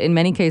don't, in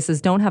many cases,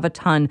 don't have a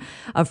ton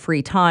of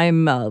free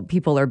time.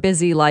 People are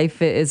busy.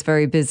 Life is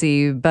very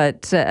busy.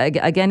 But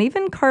again,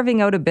 even carving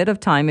out a bit of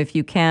time if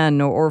you can,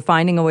 or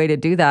finding a way to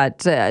do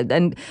that.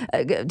 And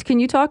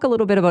can you talk a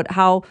little bit about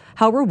how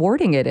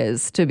rewarding it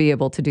is to be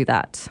able to do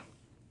that?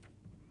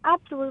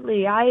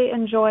 Absolutely. I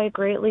enjoy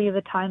greatly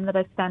the time that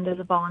I spend as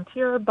a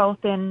volunteer, both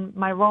in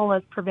my role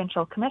as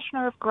Provincial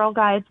Commissioner of Girl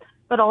Guides,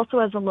 but also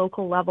as a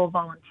local level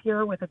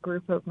volunteer with a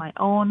group of my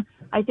own.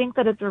 I think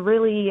that it's a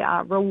really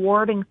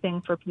rewarding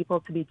thing for people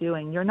to be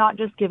doing. You're not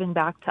just giving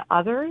back to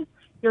others,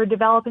 you're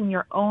developing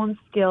your own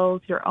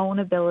skills, your own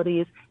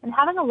abilities, and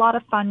having a lot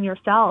of fun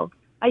yourself.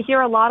 I hear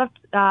a lot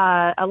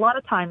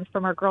of times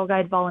from our Girl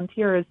Guide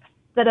volunteers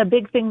that a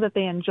big thing that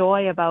they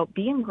enjoy about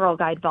being Girl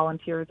Guide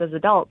volunteers as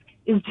adults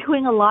is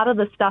doing a lot of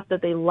the stuff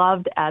that they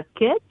loved as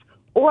kids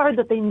or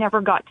that they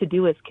never got to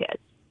do as kids.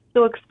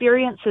 So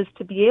experiences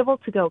to be able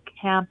to go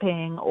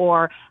camping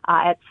or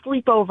at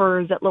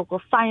sleepovers at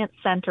local science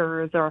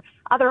centers or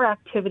other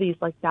activities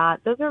like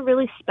that, those are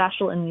really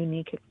special and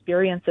unique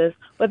experiences,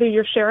 whether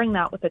you're sharing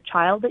that with a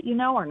child that you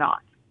know or not.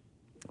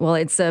 Well,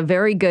 it's a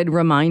very good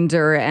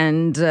reminder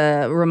and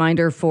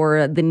reminder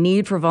for the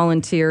need for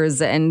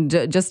volunteers and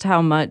just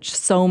how much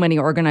so many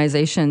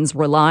organizations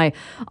rely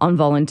on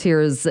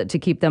volunteers to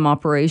keep them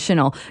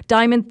operational.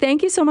 Diamond,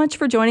 thank you so much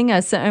for joining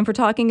us and for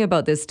talking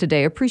about this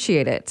today.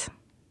 Appreciate it.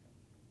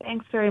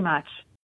 Thanks very much.